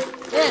time.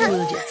 And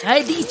we'll just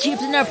hide these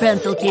chips in our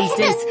pencil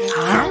cases.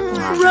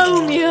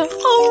 Romeo,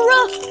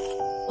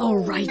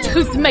 all right,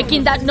 who's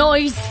making that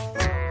noise?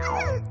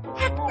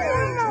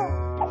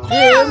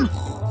 Him.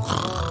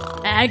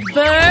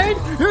 Egbert?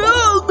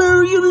 I'll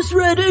bury you, Miss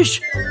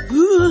Radish.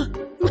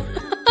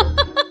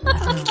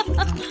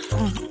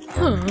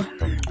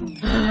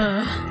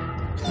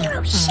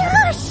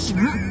 Shush!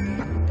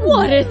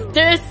 What is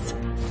this?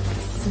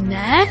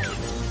 Snacks?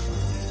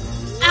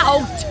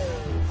 Out!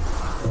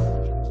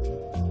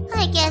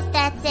 I guess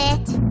that's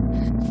it.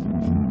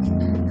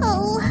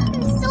 Oh,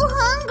 I'm so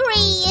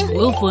hungry.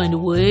 We'll find a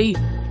way.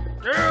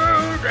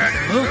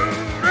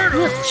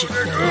 Let's check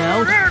that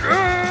out.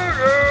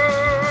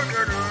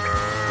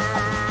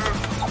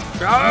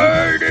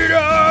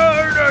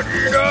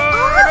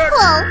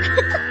 Awful.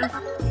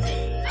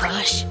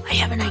 Hush, I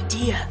have an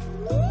idea.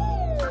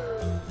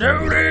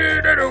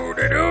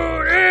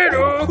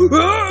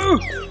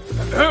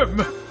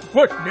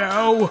 What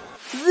now?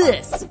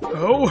 This.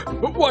 Oh,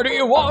 what do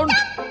you want?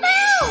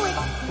 No!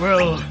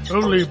 Well,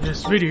 only if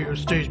this video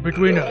stays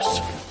between us.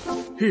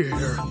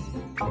 Here.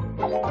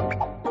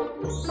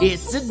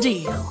 It's a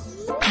deal.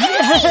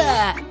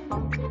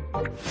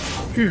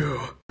 You.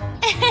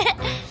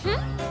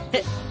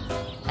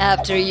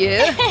 After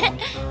you.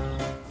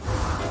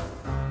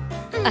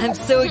 I'm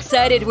so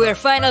excited we're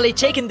finally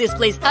checking this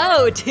place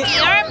out.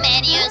 Your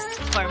menus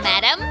for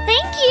madam.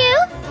 Thank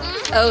you.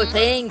 Oh,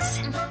 thanks.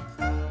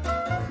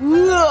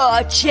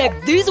 Whoa,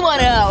 check this one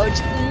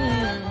out.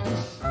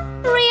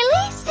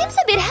 Really? Seems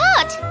a bit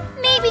hot.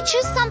 Maybe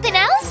choose something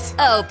else?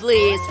 Oh,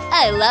 please.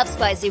 I love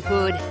spicy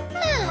food.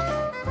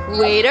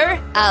 Waiter,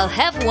 I'll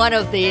have one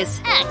of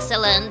these.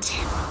 Excellent.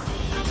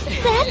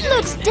 That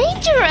looks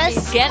dangerous.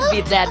 It can't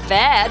be that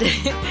bad.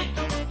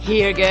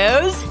 Here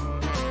goes.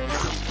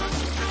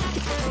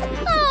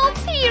 Oh,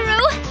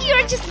 Piero,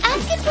 you're just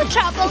asking for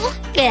trouble.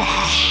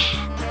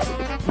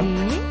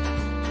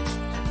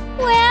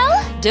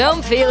 Well,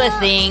 Don't feel a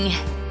thing.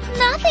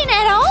 nothing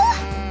at all?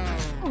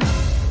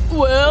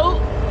 Well,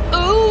 a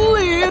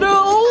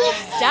little.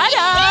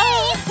 Ta-da!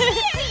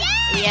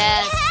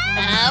 Yes,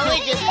 now we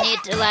just need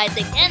to light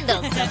the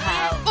candles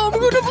somehow. I'm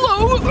gonna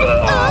blow.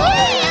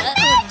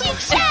 Magic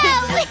show!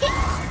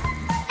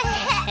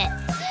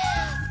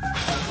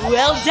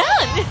 Well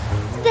done.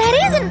 That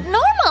isn't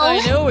normal. I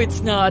know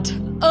it's not.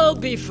 I'll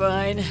be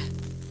fine.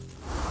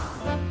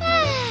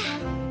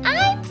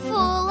 I'm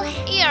full.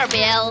 Your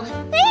bill.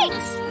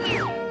 Thanks.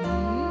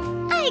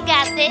 I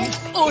got this.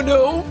 Oh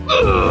no.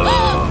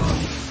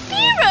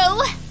 Piero!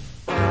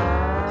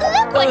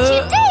 Look what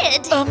you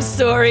did. I'm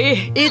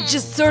sorry. It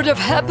just sort of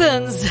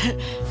happens.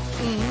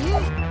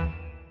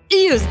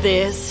 Use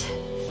this.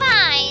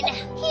 Fine.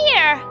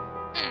 Here.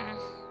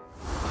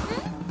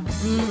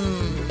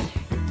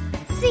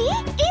 See?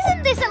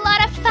 Isn't this a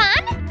lot of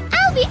fun?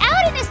 I'll be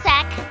out in a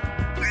sec.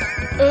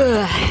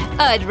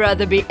 I'd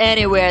rather be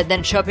anywhere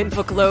than shopping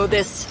for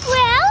clothes.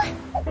 Well,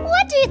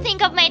 what do you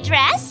think of my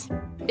dress?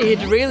 It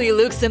really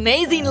looks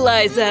amazing,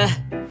 Liza.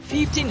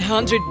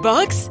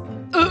 $1,500?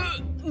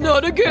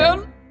 Not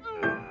again.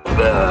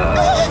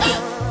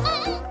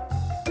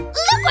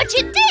 Look what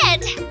you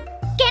did!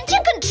 Can't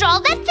you control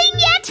that thing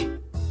yet?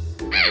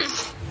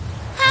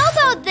 How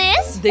about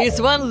this? This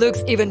one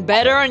looks even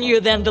better on you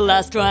than the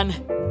last one.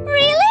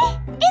 Really?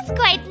 It's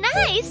quite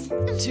nice.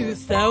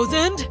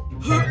 2,000?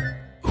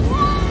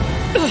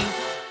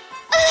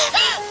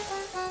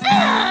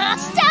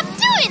 Stop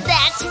doing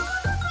that!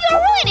 You're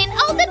ruining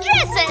all the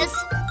dresses!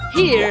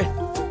 Here,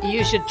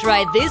 you should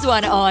try this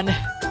one on. This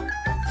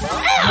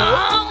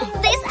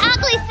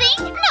ugly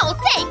thing? No,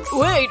 thanks.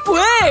 Wait!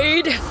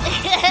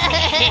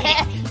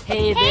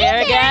 Hey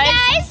there,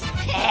 guys.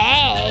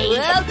 Hey.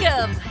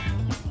 Welcome.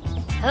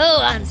 Who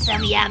wants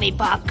some yummy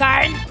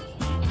popcorn?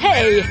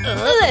 Hey,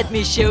 let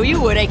me show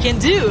you what I can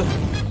do.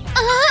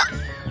 Oh,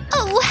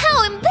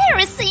 how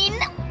embarrassing.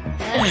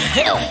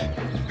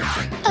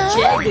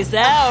 Check this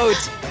out.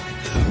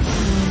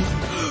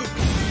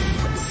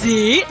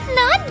 See?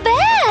 Not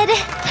bad.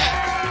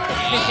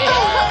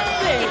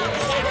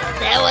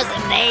 That was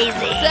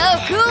amazing. So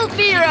cool,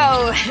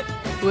 Piro.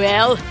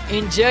 Well,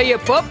 enjoy your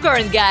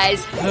popcorn,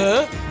 guys.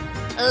 Huh?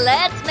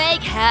 Let's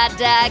make hot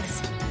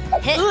dogs.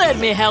 Let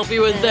me help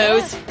you with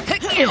those.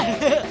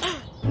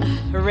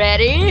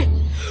 Ready?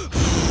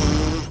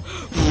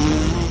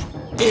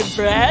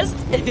 Impressed?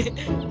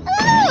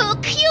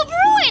 Look, you've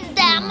ruined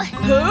them.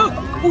 Huh?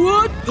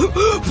 What?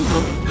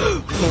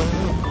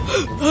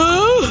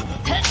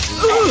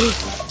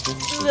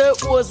 That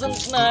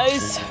wasn't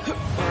nice.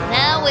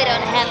 Now we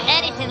don't have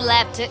anything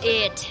left to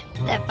eat.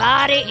 The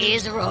party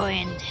is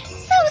ruined.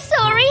 So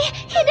sorry.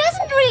 He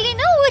doesn't really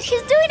know what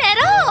he's doing at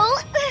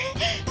all.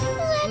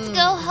 Let's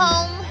go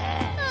home.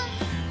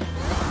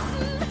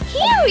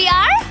 Here we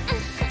are.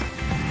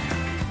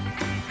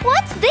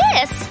 What's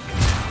this?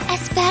 A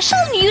special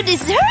new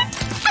dessert?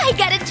 I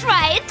gotta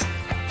try it.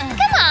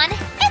 Come on,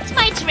 it's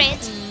my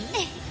treat.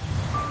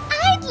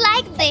 I'd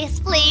like this,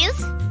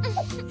 please.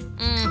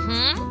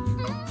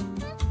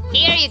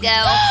 Here you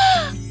go.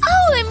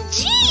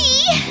 OMG!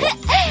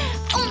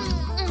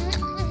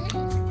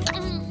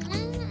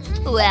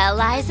 Well,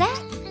 Liza,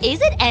 is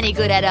it any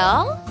good at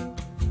all?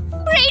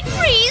 Brain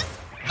freeze!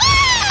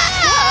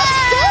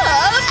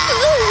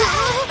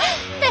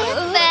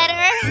 That's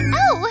better.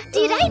 Oh,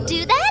 did I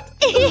do that?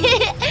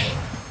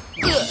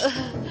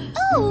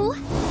 Oh,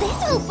 this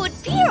will put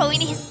Piero in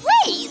his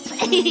place.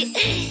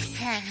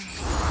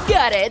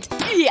 Got it.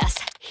 Yes.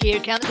 Here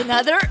comes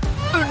another one.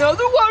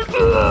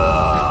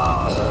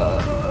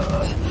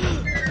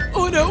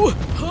 Oh no!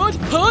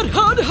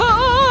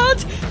 Hot!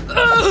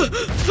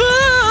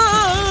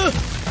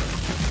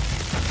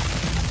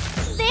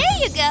 There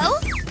you go.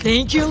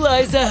 Thank you,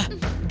 Liza.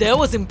 That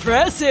was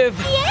impressive.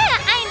 Yeah,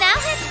 I now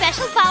have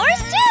special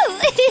powers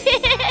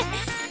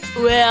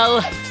too.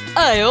 Well,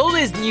 I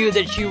always knew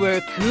that you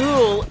were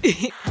cool.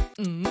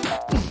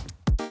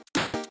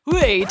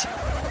 Wait,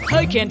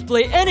 I can't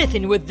play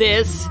anything with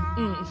this.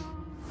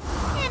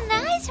 A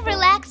nice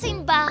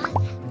relaxing bath.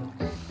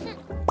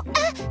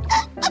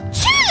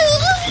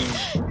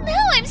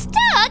 Now I'm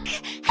stuck.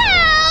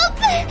 Help!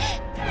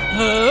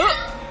 Huh?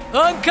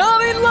 I'm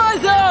coming,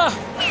 Liza!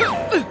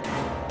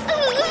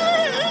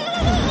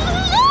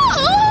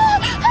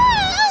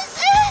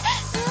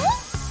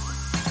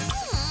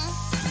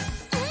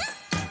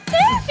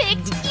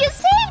 Perfect! You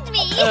saved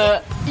me!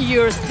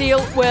 You're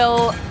still,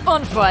 well,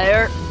 on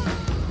fire.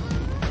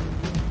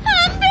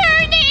 I'm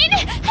burning!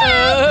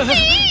 Help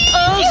me!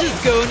 I'll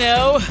just go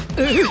now.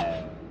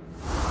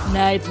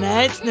 Night,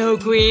 Snow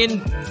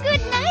Queen.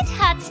 Good night,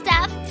 hot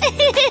stuff.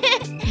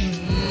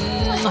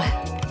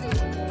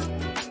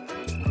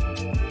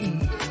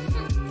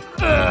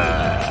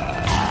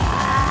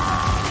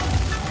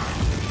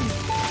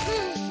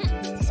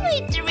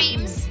 Sweet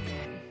dreams.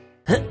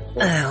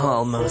 I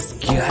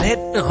almost got it.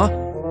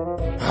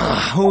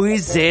 Who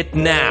is it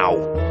now?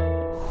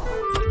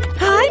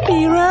 Hi,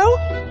 Piero.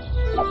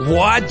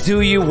 What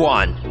do you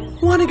want?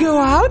 Wanna go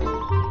out?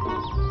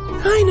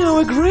 I know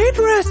a great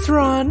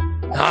restaurant.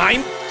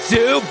 I'm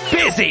too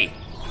busy.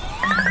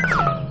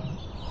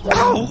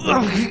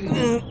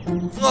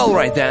 All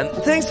right then.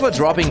 Thanks for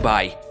dropping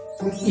by.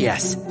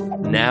 Yes.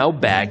 Now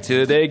back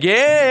to the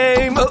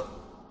game.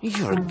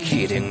 You're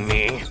kidding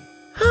me.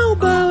 How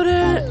about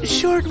a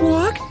short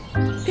walk?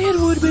 It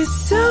would be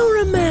so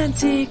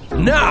romantic.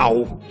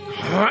 No.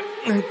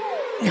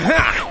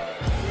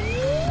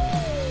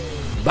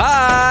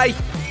 Bye.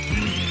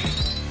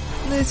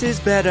 This is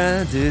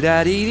better.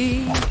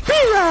 Do-da-dee-dee.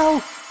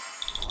 Piero!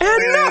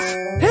 Enough!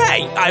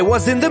 Hey, I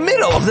was in the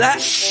middle of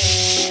that.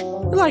 Shh.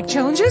 Like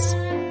challenges?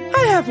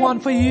 I have one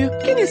for you.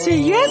 Can you say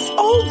yes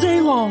all day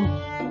long?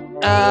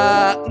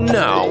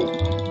 No.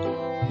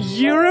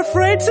 You're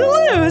afraid to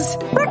lose.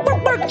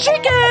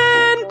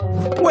 Chicken!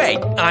 Wait,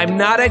 I'm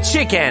not a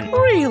chicken.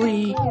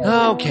 Really?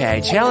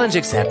 Okay, challenge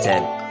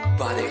accepted.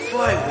 But if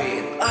I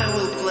win, I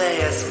will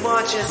play as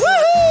much as...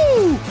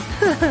 Woohoo!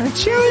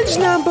 Challenge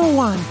number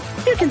 1.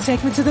 You can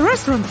take me to the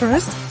restaurant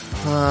first.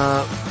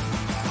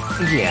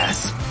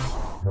 Yes.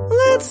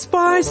 Let's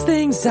spice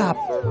things up.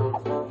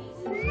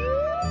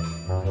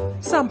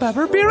 Some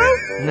pepper, Piero?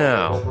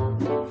 No.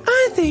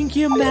 I think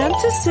you meant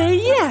to say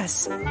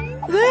yes.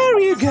 There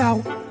you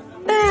go.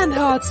 And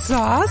hot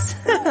sauce.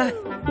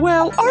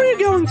 Well, are you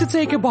going to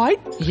take a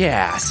bite?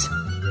 Yes.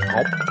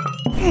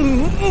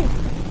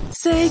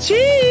 Say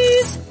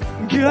cheese.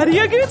 Got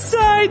your good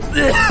side.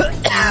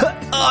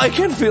 I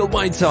can feel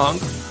my tongue.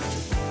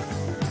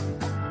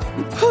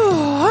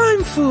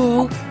 I'm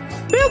full.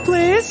 Bill,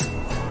 please.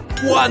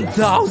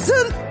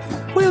 1,000?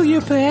 Will you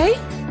pay?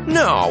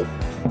 No.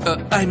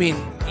 I mean,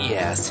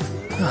 yes.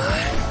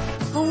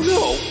 Oh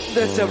no,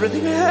 that's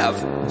everything I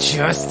have.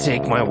 Just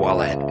take my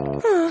wallet.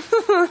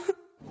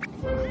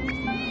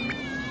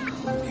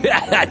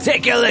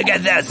 Take a look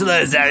at this,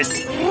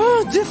 losers.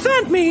 Oh,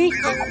 defend me.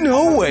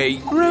 No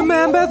way.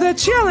 Remember the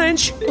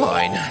challenge.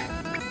 Fine.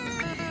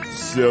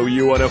 So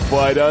you wanna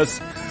fight us?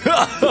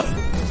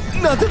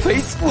 Not the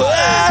face.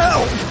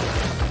 Wow!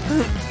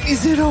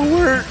 Is it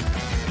over?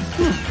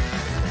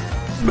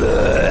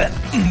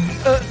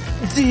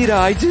 Did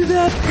I do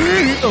that?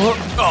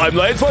 I'm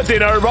late for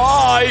dinner,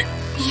 bye!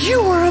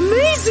 You are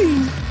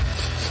amazing.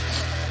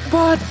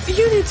 But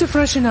you need to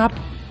freshen up.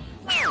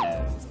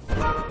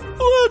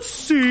 Let's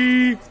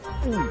see.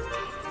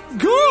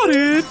 Got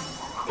it.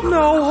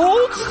 Now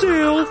hold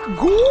still.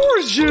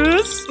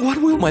 Gorgeous. What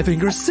will my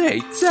fingers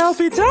say?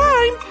 Selfie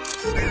time.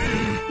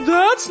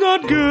 That's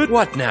not good.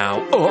 What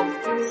now? Oh,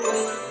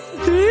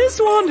 This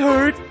won't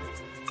hurt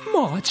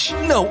much.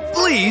 no,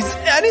 please,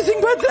 anything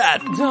but that.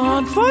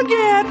 Don't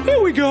forget.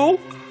 Here we go.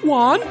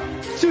 1,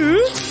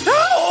 2.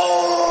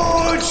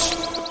 Ouch!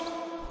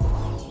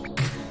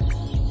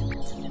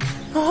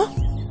 Huh?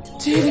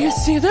 Did you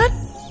see that?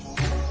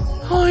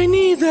 I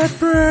need that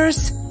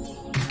purse.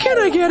 Can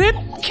I get it?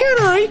 Can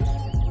I?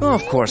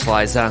 Of course,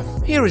 Liza.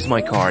 Here is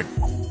my card.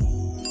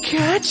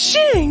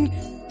 Ka-ching!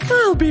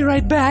 I'll be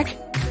right back.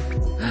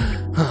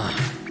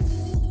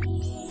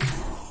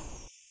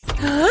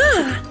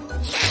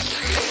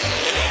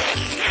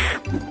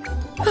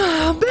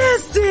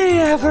 Best day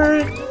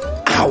ever.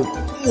 Ow!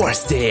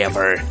 Worst day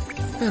ever.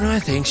 And I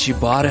think she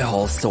bought a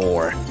whole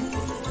store.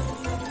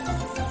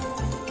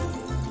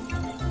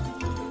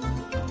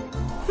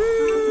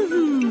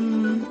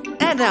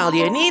 And all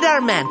you need are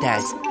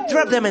Mentos.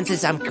 Drop them into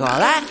some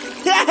cola.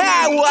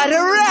 What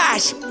a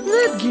rush!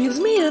 That gives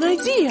me an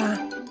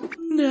idea.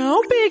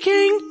 Now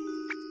baking.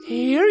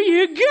 Here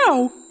you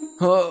go.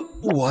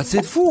 What's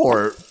it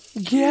for?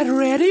 Get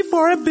ready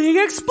for a big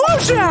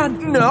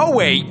explosion. No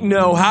way,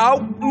 no how,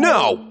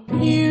 no.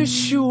 You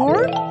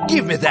sure?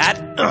 Give me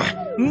that.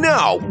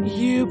 No.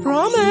 You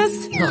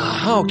promised.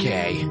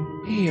 Okay,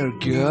 here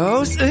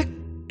goes.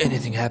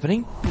 Anything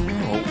happening?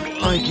 Oh,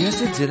 I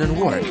guess it didn't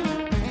work.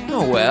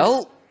 Oh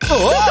well.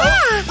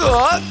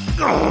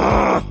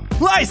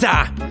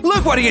 Liza,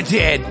 look what you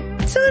did.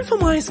 Time for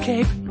my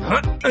escape.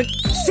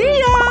 See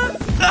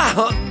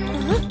ya.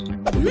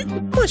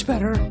 Much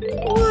better.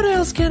 What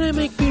else can I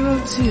make Pear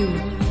do?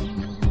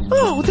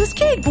 Oh, the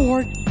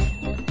skateboard.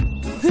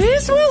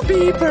 This will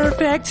be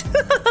perfect.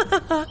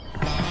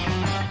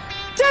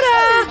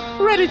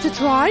 Ta-da! Ready to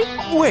try?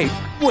 Wait.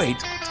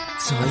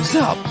 Time's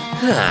up.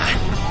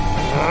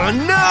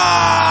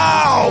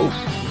 No!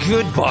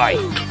 Goodbye.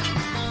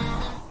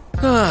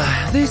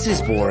 This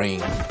is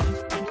boring.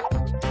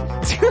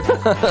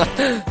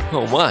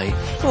 Oh my.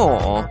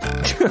 Aw.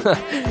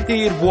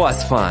 It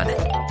was fun.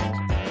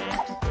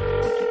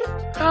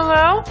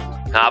 Hello?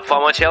 Up for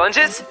more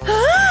challenges?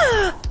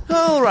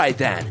 Alright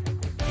then.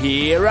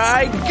 Here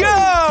I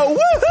go!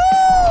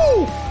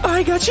 Woohoo!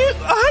 I got you!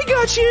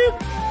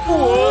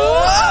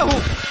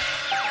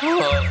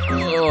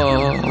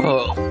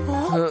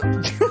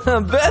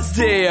 Whoa! Best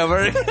day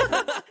ever! This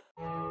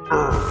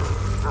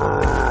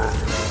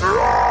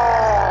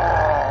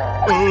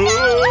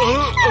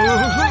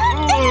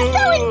is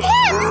so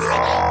intense!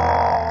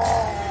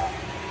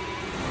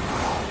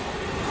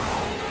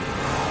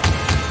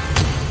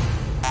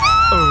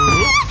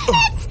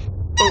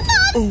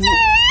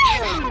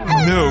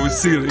 No,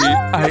 silly.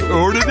 I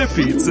ordered a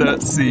pizza,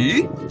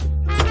 see?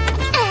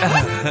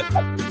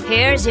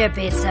 Here's your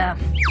pizza.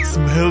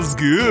 Smells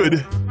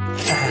good.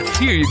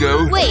 Here you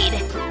go.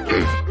 Wait.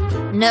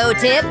 No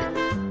tip?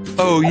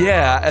 Oh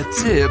yeah, a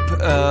tip.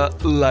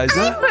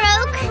 Liza?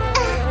 Broke.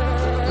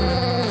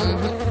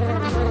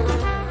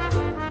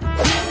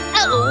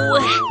 Oh.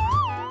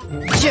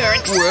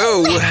 Jerks.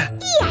 Whoa.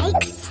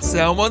 Yikes.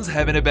 Someone's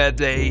having a bad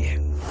day.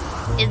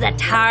 Is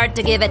that hard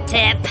to give a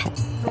tip?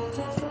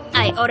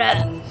 I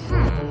order.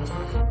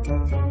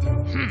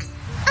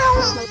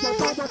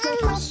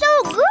 So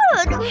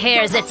good.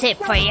 Here's a tip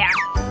for you.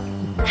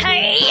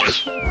 Hey!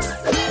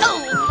 Oh!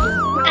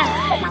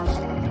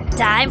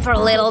 Time for a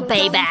little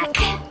payback.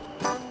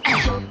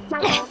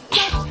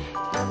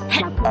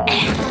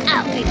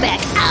 I'll be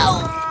back.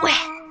 Ow!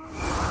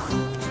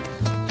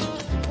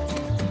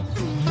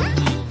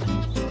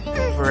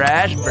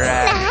 Fresh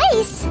bread.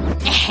 Nice.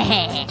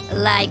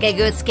 Like a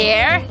good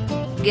scare?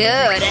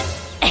 Good.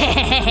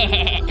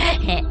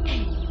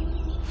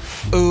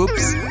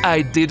 Oops,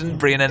 I didn't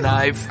bring a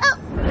knife.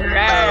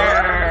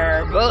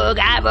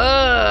 Boogaboo.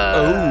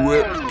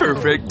 Oh,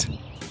 perfect.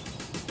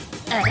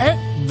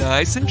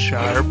 Nice and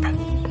sharp.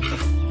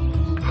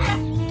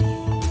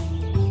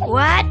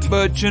 What?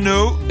 But you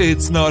know,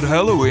 it's not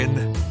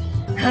Halloween.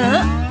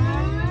 Huh?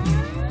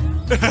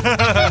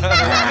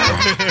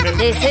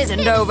 This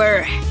isn't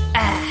over.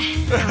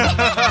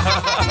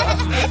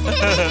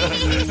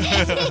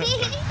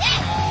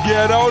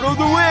 Get out of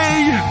the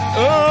way!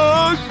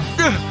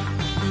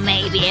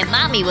 Maybe a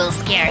mommy will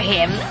scare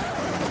him.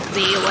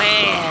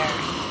 Beware.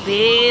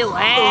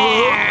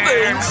 Beware!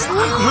 Thanks.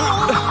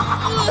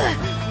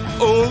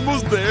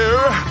 Almost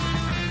there.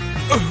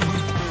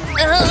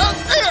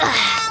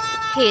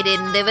 He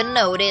didn't even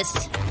notice.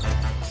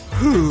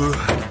 Whew.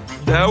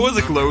 That was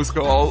a close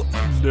call.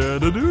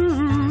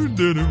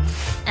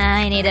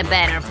 I need a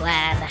better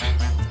plan.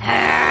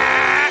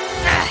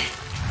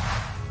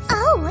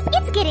 Oh,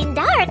 it's getting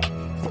dark.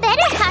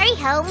 Better hurry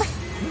home.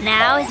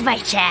 Now is my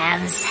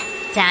chance.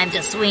 Time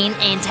to swing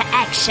into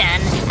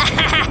action.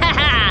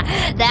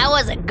 That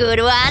was a good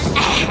one.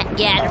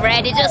 Get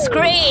ready to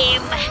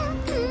scream.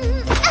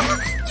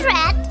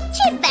 Drat,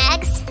 chip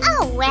bags.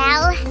 Oh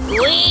well.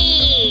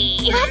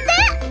 Wee! What's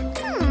that?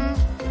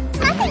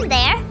 Nothing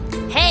there.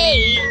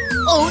 Hey!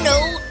 Oh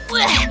no!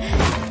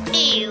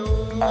 Ew!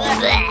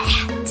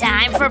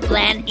 Time for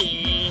plan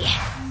E.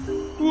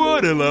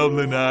 What a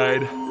lovely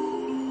night.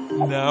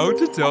 Now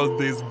to tell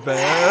this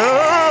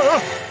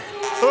bear.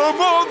 A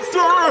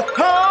monster!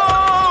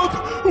 Help!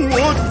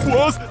 What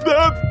was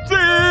that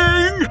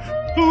thing?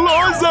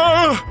 Liza!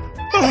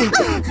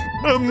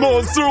 A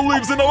monster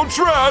lives in our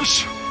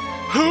trash!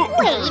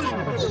 Wait,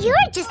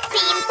 you're just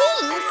seeing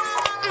things.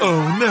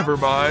 Oh, never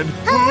mind.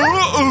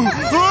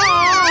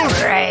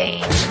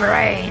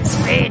 Brains,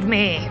 feed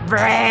me!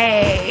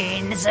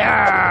 Brains!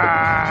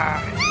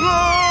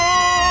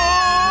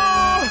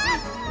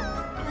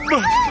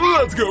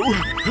 Let's go!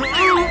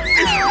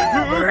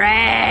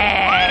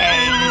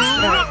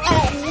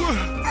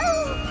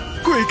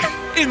 Quick,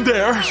 in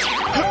there!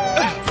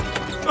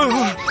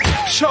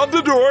 Shut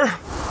the door!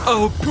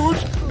 I'll put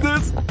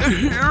this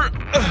here.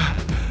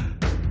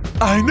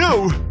 I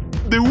know!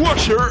 The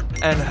washer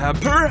and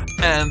hamper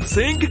and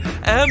sink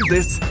and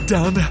this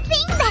done.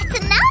 Think that's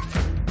enough?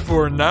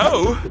 For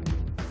now.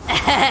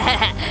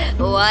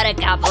 What a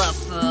couple of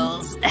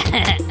fools.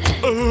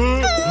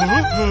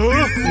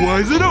 Why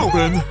is it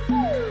open?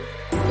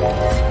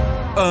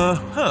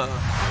 Uh-huh.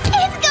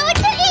 It's going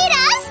to eat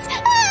us!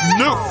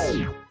 No!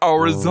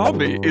 Our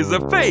zombie is a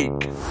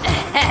fake.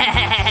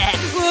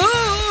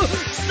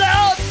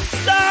 Stop!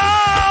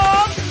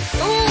 Stop!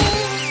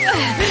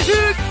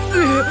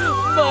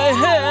 My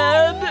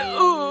head!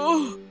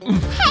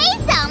 Hey,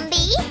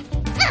 zombie!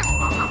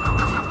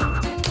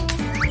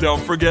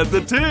 Don't forget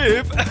the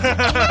tip.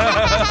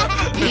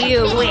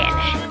 You win.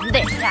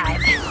 This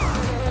time.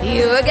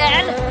 You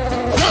again?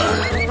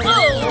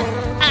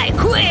 Oh, I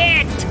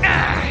quit!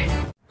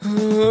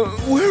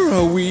 Where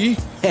are we?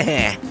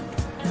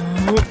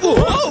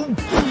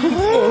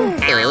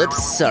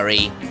 Oops,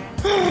 sorry.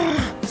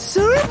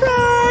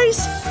 Surprise!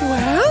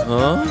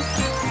 Well,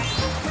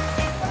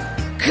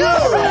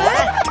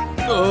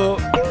 Huh?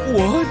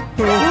 What?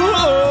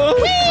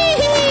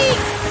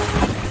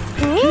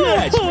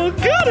 catch!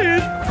 Got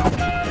it!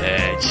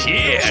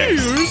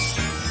 Cheers.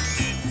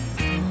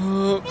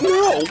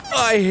 No,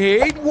 I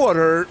hate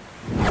water.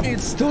 It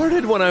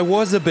started when I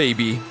was a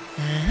baby.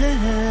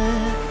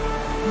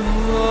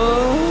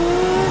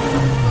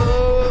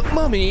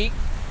 Mommy.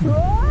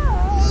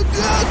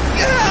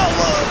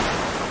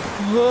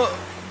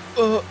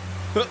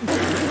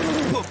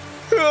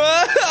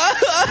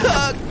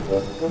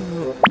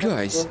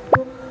 Guys,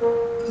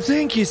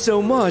 thank you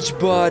so much,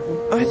 but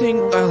I think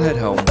I'll head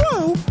home.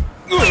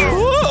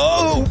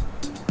 Whoa!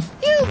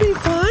 You'll be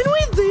fine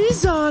with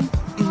these on.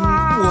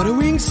 Water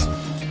wings?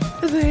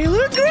 They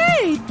look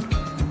great.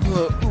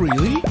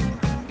 Really?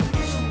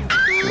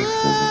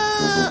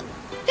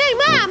 Hey,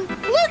 Mom!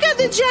 Look at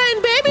the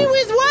giant baby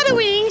with water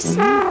wings.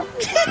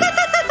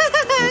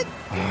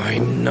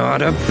 I'm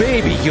not a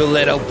baby, you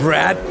little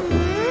brat.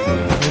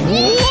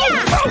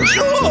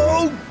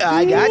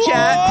 I gotcha.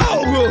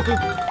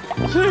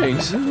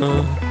 Thanks.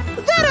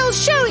 That'll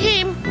show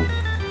him.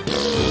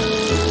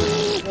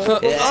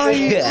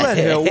 I let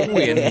her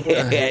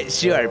win.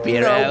 Sure,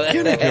 Pear. Now,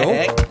 can I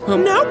go?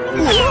 Nope.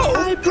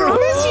 I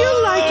promise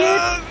you'll like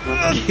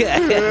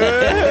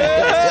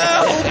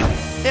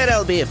it.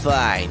 It'll be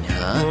fine,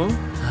 huh?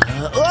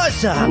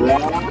 Awesome!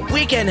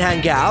 We can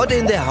hang out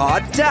in the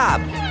hot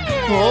tub.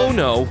 Oh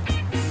no,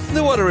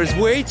 the water is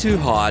way too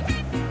hot.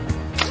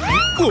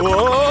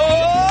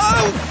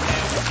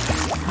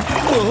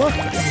 Oh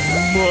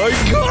my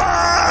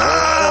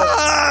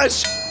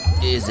gosh!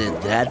 Is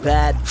it that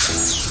bad?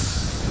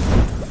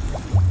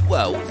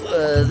 Whoa,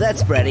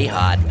 that's pretty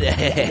hot.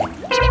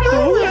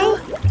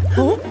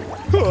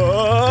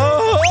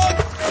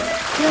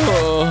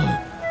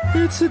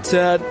 It's a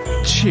tad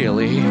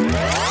chilly.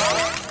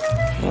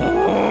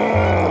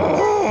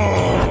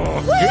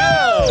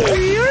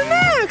 You're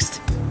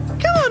next.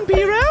 Come on,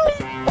 Piro.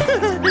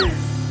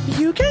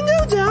 You can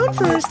go down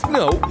first.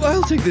 No,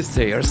 I'll take the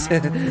stairs. I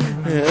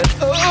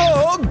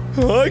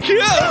can't.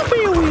 Don't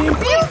be a weep.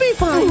 You'll be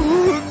fine.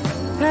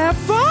 Have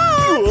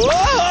fun.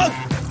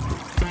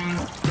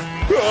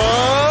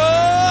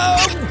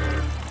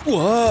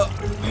 What?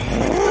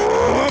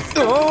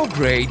 Oh,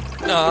 great.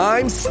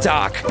 I'm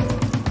stuck.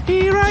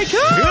 Here I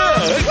come.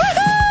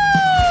 Woohoo!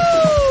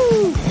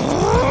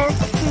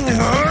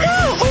 Oh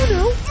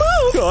no,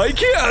 move. I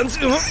can't.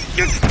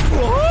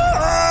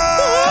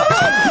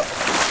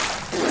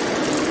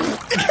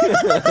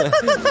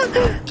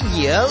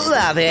 You'll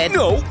love it.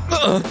 No,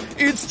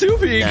 it's too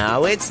big.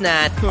 No, it's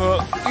not.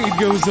 It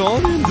goes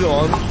on and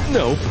on.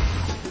 No.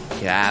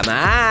 Come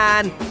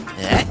on.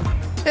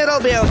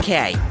 It'll be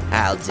okay.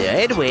 I'll do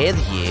it with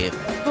you.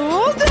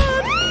 All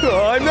done.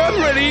 I'm not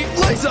ready,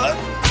 Liza.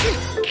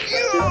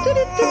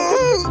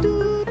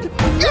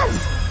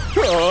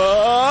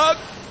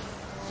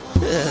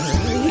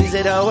 Is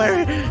it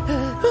over?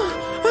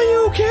 Are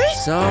you okay?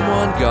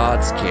 Someone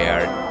got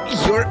scared.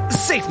 You're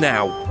safe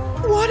now.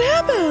 What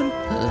happened?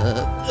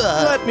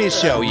 Let me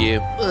show you.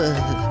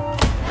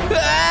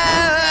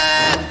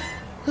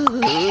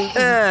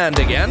 And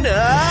again.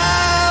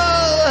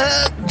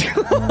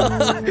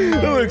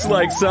 Looks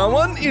like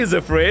someone is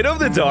afraid of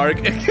the dark.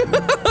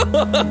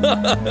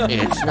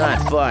 It's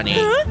not funny.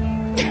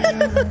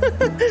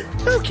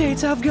 Okay,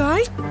 tough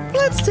guy.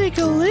 Let's take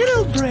a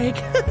little break.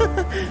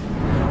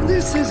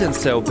 This isn't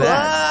so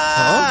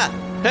bad.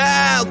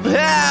 Help!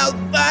 Help!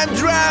 I'm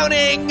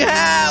drowning!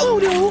 Help! Oh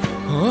no!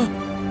 Huh?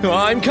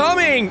 I'm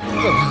coming!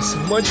 So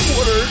much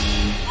water.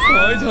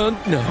 I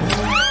don't know.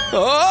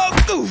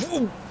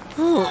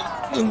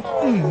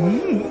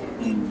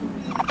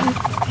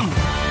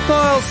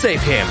 I'll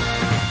save him.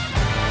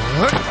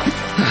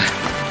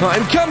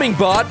 I'm coming,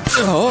 bot.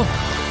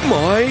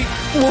 My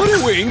water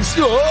wings.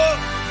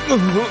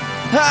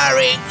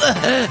 Hurry!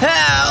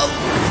 Help!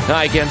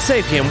 I can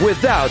save him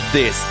without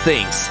these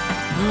things.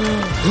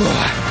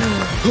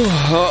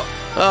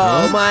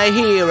 Oh, my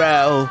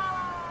hero!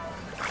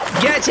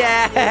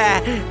 Gotcha!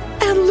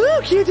 And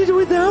look, you did it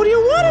without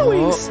your water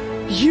wings.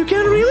 You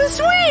can really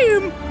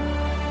swim.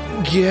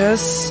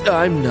 Guess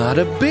I'm not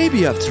a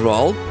baby after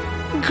all.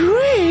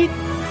 Great.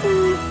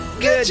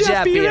 Good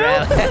job,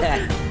 Pear.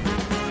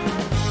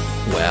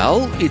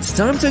 Well, it's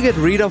time to get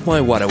rid of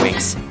my water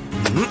wings.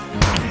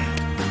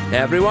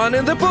 Everyone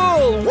in the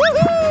pool!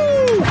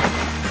 Woohoo!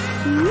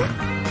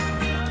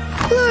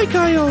 Like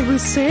I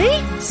always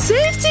say,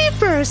 safety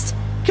first.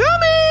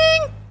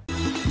 Coming!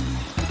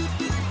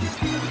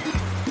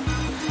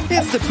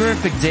 It's the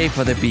perfect day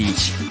for the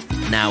beach.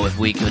 Now if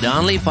we could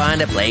only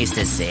find a place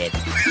to sit.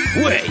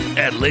 Wait,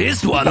 at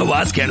least one of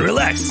us can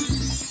relax.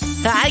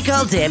 I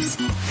call dibs.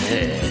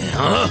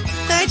 Huh?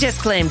 I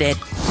just claimed it.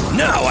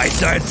 No, I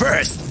start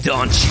first.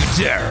 Don't you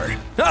dare.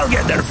 I'll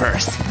get there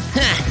first.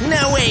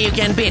 No way you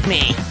can beat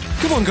me.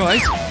 Come on,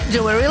 guys.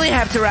 Do we really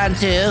have to run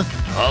too?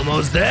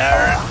 Almost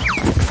there.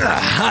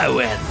 I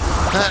win.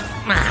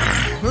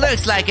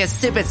 Looks like a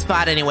stupid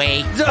spot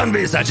anyway. Don't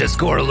be such a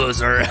score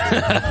loser.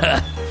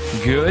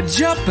 Good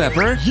job,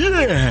 Pepper.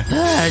 Yeah.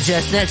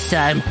 Just next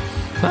time,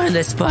 find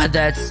a spot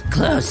that's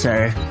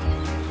closer.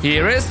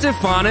 Here is the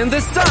fun in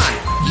the sun.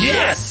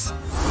 Yes.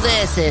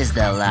 This is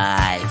the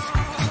life.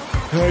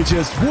 I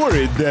just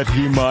worried that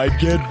he might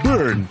get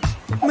burned.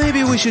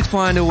 Maybe we should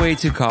find a way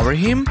to cover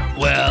him.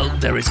 Well,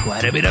 there is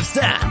quite a bit of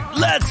sand.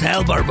 Let's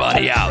help our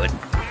buddy out.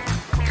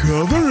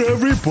 Cover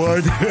every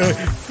part.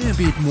 A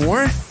bit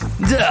more.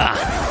 Duh.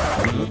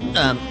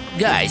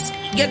 Guys,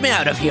 get me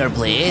out of here,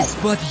 please.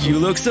 But you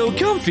look so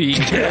comfy.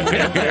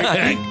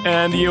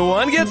 And you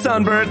won't get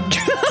sunburned.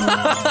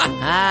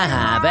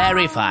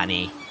 Very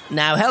funny.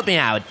 Now help me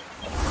out.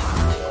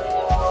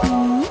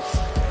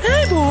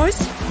 Hey,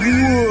 boys.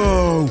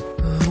 Whoa.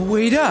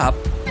 Wait up.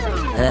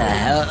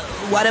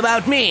 What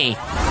about me?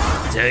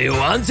 Do you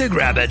want to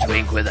grab a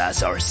drink with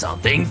us or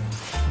something?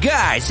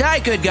 Guys, I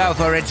could go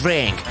for a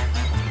drink.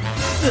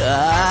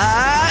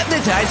 The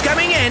tide's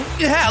coming in.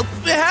 Help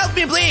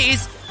me,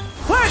 please.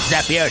 What's the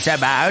fuse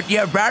about?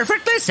 You're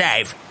perfectly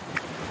safe.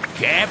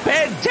 Keep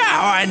it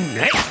down.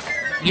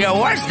 You're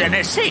worse than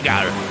a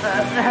seagull.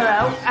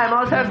 Hello, I'm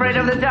also afraid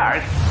of the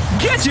dark.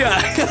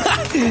 Getcha!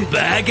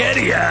 Back at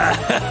ya.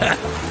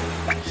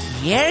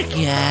 Here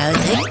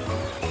goes.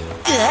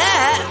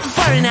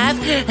 Far enough.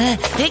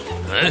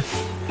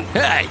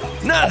 Hey,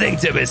 nothing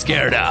to be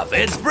scared of.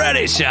 It's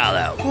pretty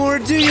shallow. Or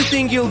do you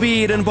think you'll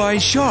be eaten by a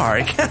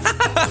shark?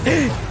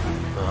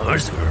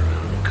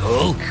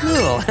 Cool.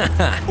 Cool.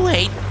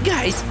 Wait,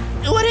 guys,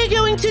 what are you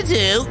going to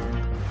do? 1,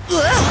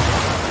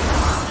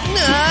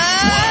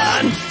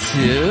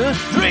 2,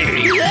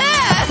 3.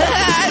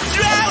 I'm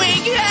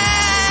drowning!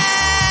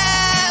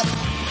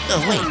 Oh,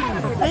 wait,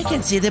 I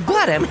can see the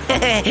bottom.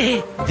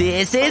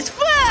 This is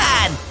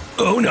fun!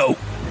 Oh no.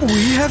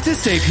 we have to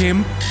save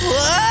him.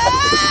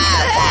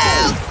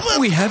 Help!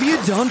 We have you,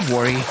 don't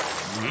worry.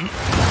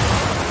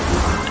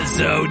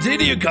 So,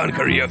 did you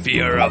conquer your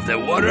fear of the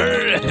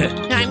water?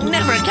 I'm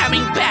never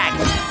coming back!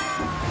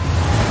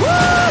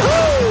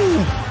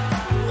 Woohoo!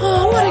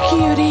 Oh, what a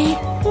cutie.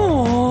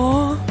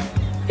 Aww.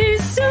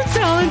 He's so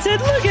talented.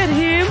 Look at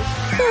him.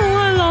 Oh,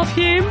 I love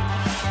him.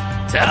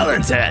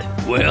 Talented.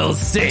 We'll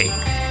see.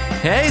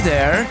 Hey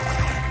there.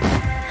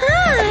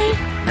 Hi.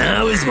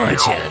 Now is my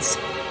chance.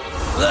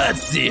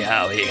 Let's see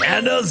how he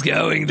handles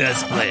going the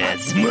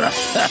splits.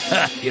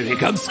 Here he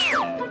comes.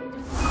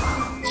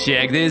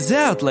 Check this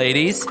out,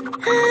 ladies. Go for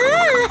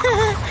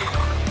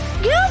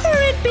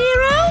it,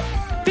 Pear.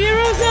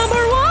 Pear's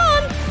number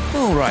one.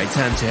 All right,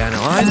 time to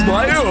analyze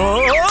my...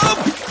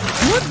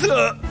 What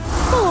the...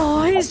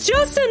 Oh, he's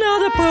just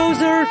another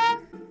poser.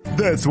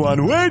 That's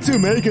one way to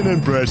make an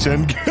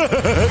impression.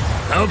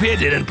 Hope you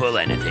didn't pull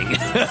anything.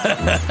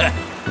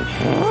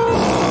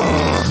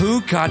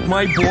 Who cut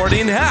my board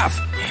in half?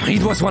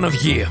 It was one of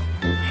you.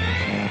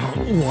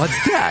 What's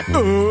that?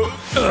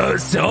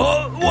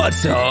 So? What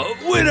so?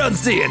 We don't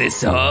see any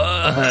so.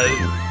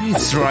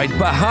 It's right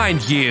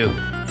behind you.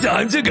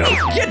 Time to go.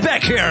 Get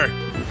back here.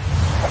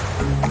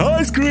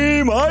 Ice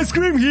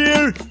cream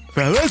here.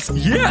 Fellas?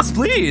 Yes,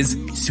 please.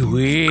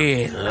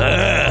 Sweet.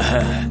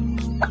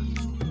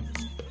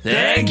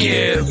 Thank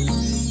you.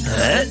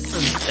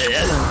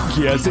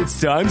 Guess it's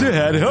time to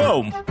head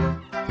home.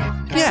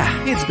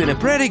 Yeah, it's been a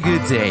pretty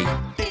good day.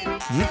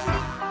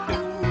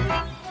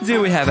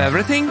 Do we have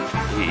everything?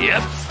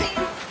 Yep.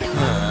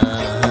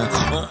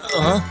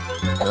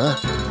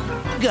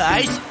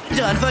 Guys,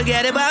 don't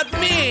forget about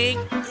me.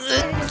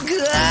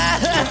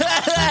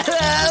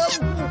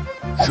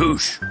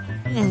 Shush.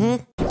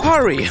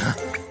 Hurry.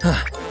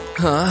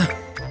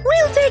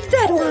 We'll take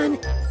that one.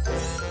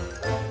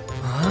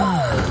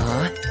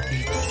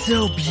 It's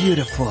so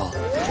beautiful.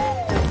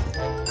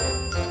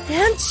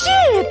 And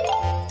cheap.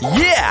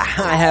 Yeah,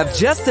 I have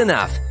just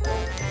enough.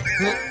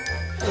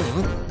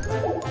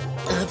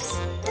 Oops,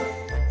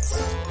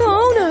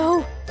 Oh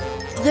no.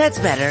 that's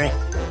better.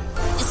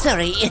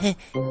 Sorry.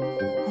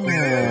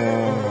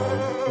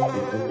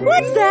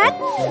 What's that?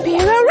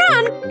 Pear,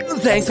 run.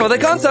 Thanks for the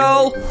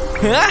console.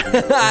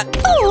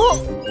 Oh.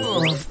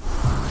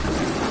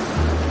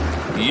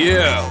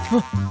 Yeah.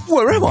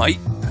 Where am I?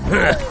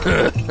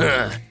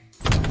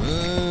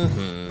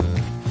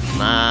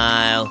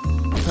 Smile.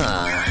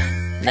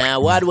 Now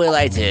what will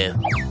I do?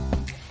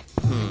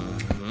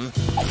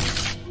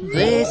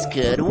 This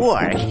could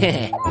work.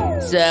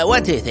 So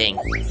what do you think?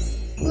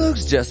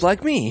 Looks just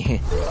like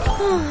me.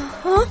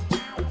 Huh?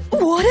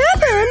 What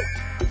happened?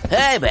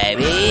 Hey,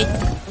 baby.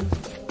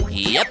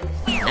 Yep,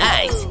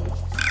 nice.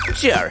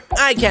 Sure,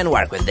 I can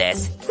work with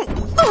this.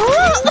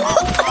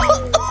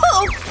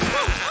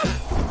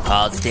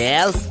 Hold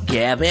still.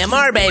 Give me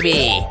more,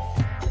 baby.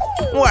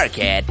 Work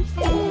it.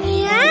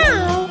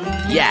 Meow.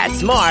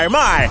 Yes, more.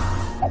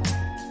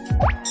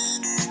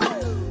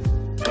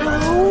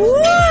 Oh,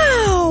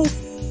 wow.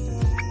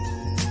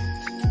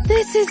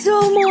 This is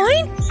all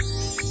mine?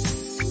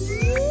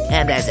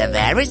 And as a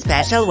very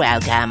special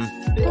welcome.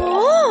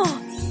 Oh.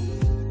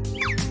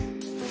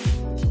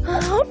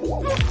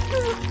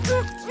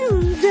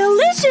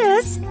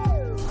 Delicious.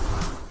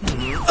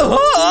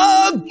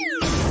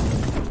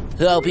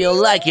 Hope you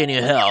like your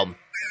new home.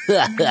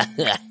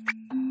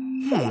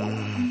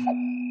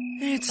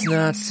 It's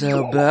not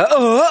so bad.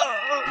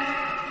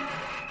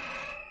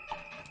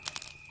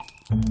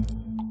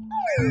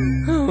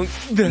 Oh,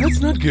 that's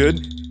not good.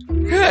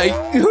 Hey,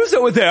 who's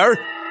over there?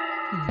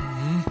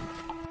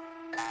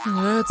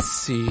 Let's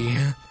see.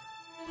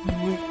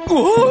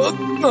 Oh,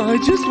 I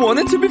just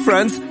wanted to be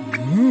friends.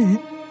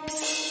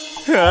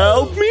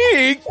 Help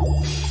me!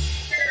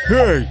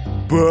 Hey,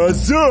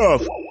 buzz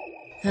off!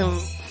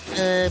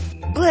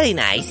 Play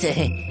nice.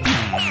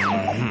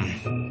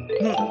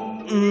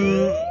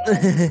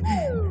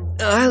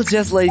 I'll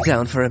just lay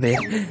down for a bit.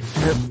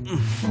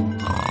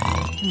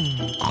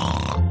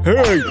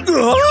 Hey!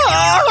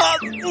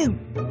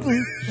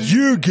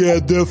 You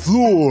get the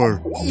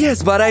floor!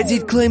 Yes, but I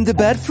did claim the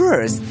bed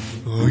first.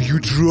 Are you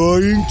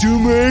trying to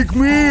make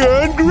me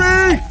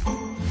angry?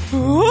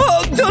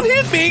 Oh, don't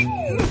hit me!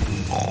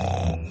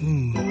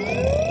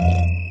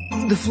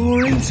 The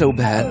floor ain't so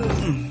bad.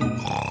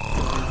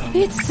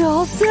 It's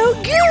all so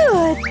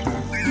good.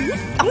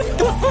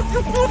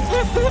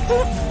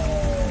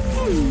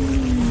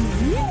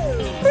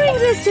 Bring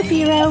this to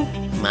Piro.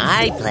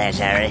 My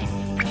pleasure.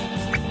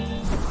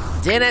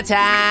 Dinner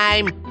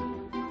time.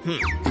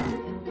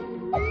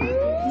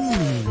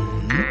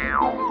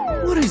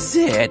 What is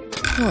it?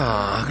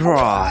 Ah,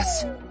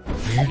 gross.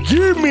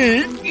 Give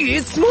me!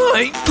 It's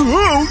mine!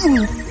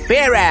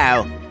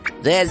 Piro,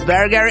 this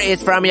burger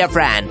is from your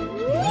friend.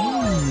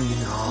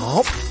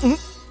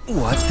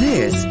 What's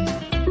this?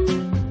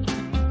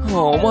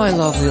 Oh, my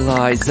lovely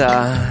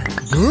Liza.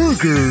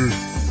 Burger!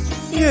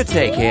 You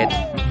take it.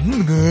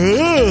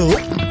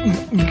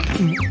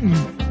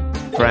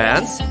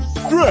 France?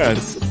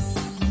 France!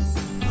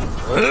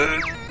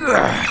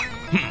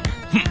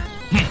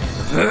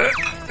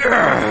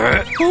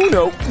 Oh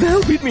no,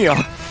 they'll beat me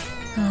up.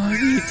 I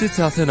need to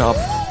toughen up.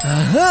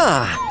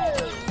 Aha!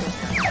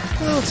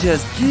 I'll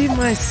just give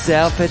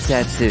myself a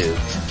tattoo.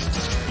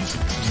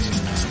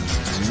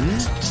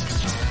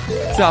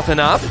 Tough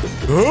enough?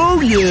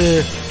 Oh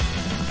yeah!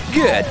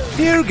 Good,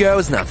 here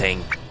goes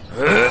nothing.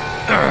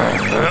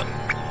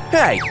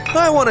 Hey,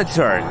 I want to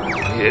turn.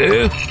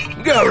 You?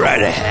 Go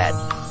right ahead.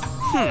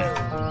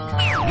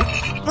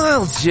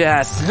 I'll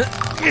just...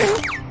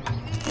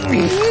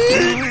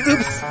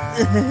 Oops.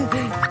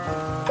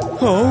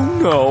 Oh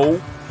no.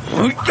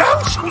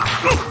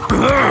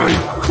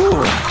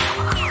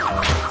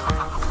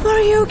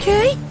 Are you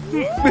okay?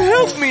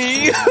 Help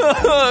me!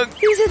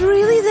 Is it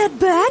really that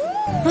bad?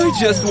 I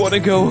just want to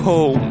go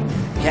home.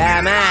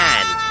 Come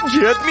on.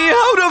 Get me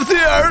out of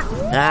there!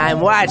 I'm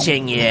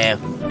watching you.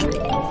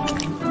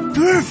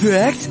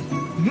 Perfect.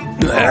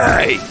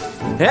 Hey!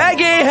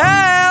 Aggie,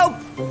 help!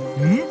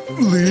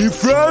 Leave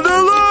Fred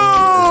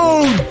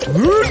alone!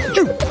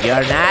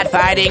 You're not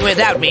fighting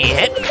without me.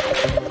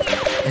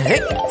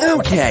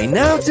 Okay,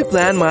 now to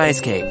plan my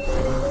escape.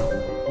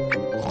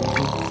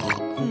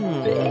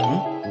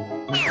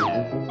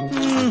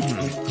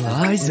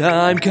 Liza,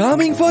 I'm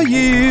coming for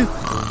you.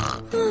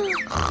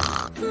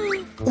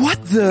 What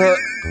the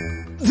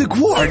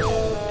guard?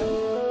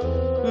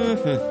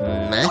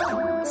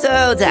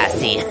 So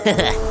dusty.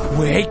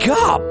 Wake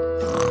up!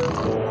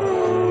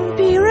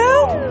 Piero?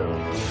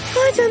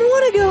 I don't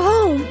want to go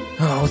home.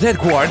 Oh, that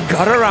guard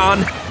got her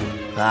on.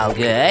 All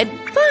good?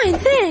 Fine,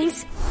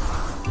 thanks.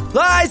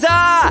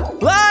 Liza!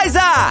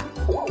 Liza!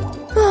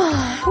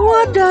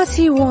 What does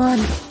he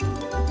want?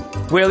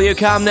 Will you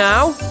come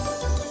now?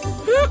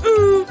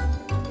 Mm-mm.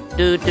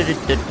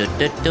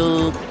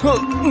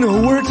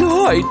 Nowhere to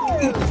hide.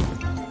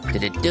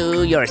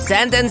 Your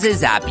sentence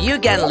is up. You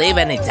can leave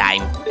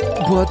anytime.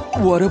 But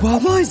what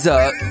about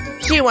Liza?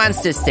 She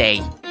wants to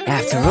stay.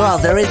 After all,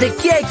 there is a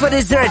cake for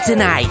dessert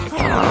tonight.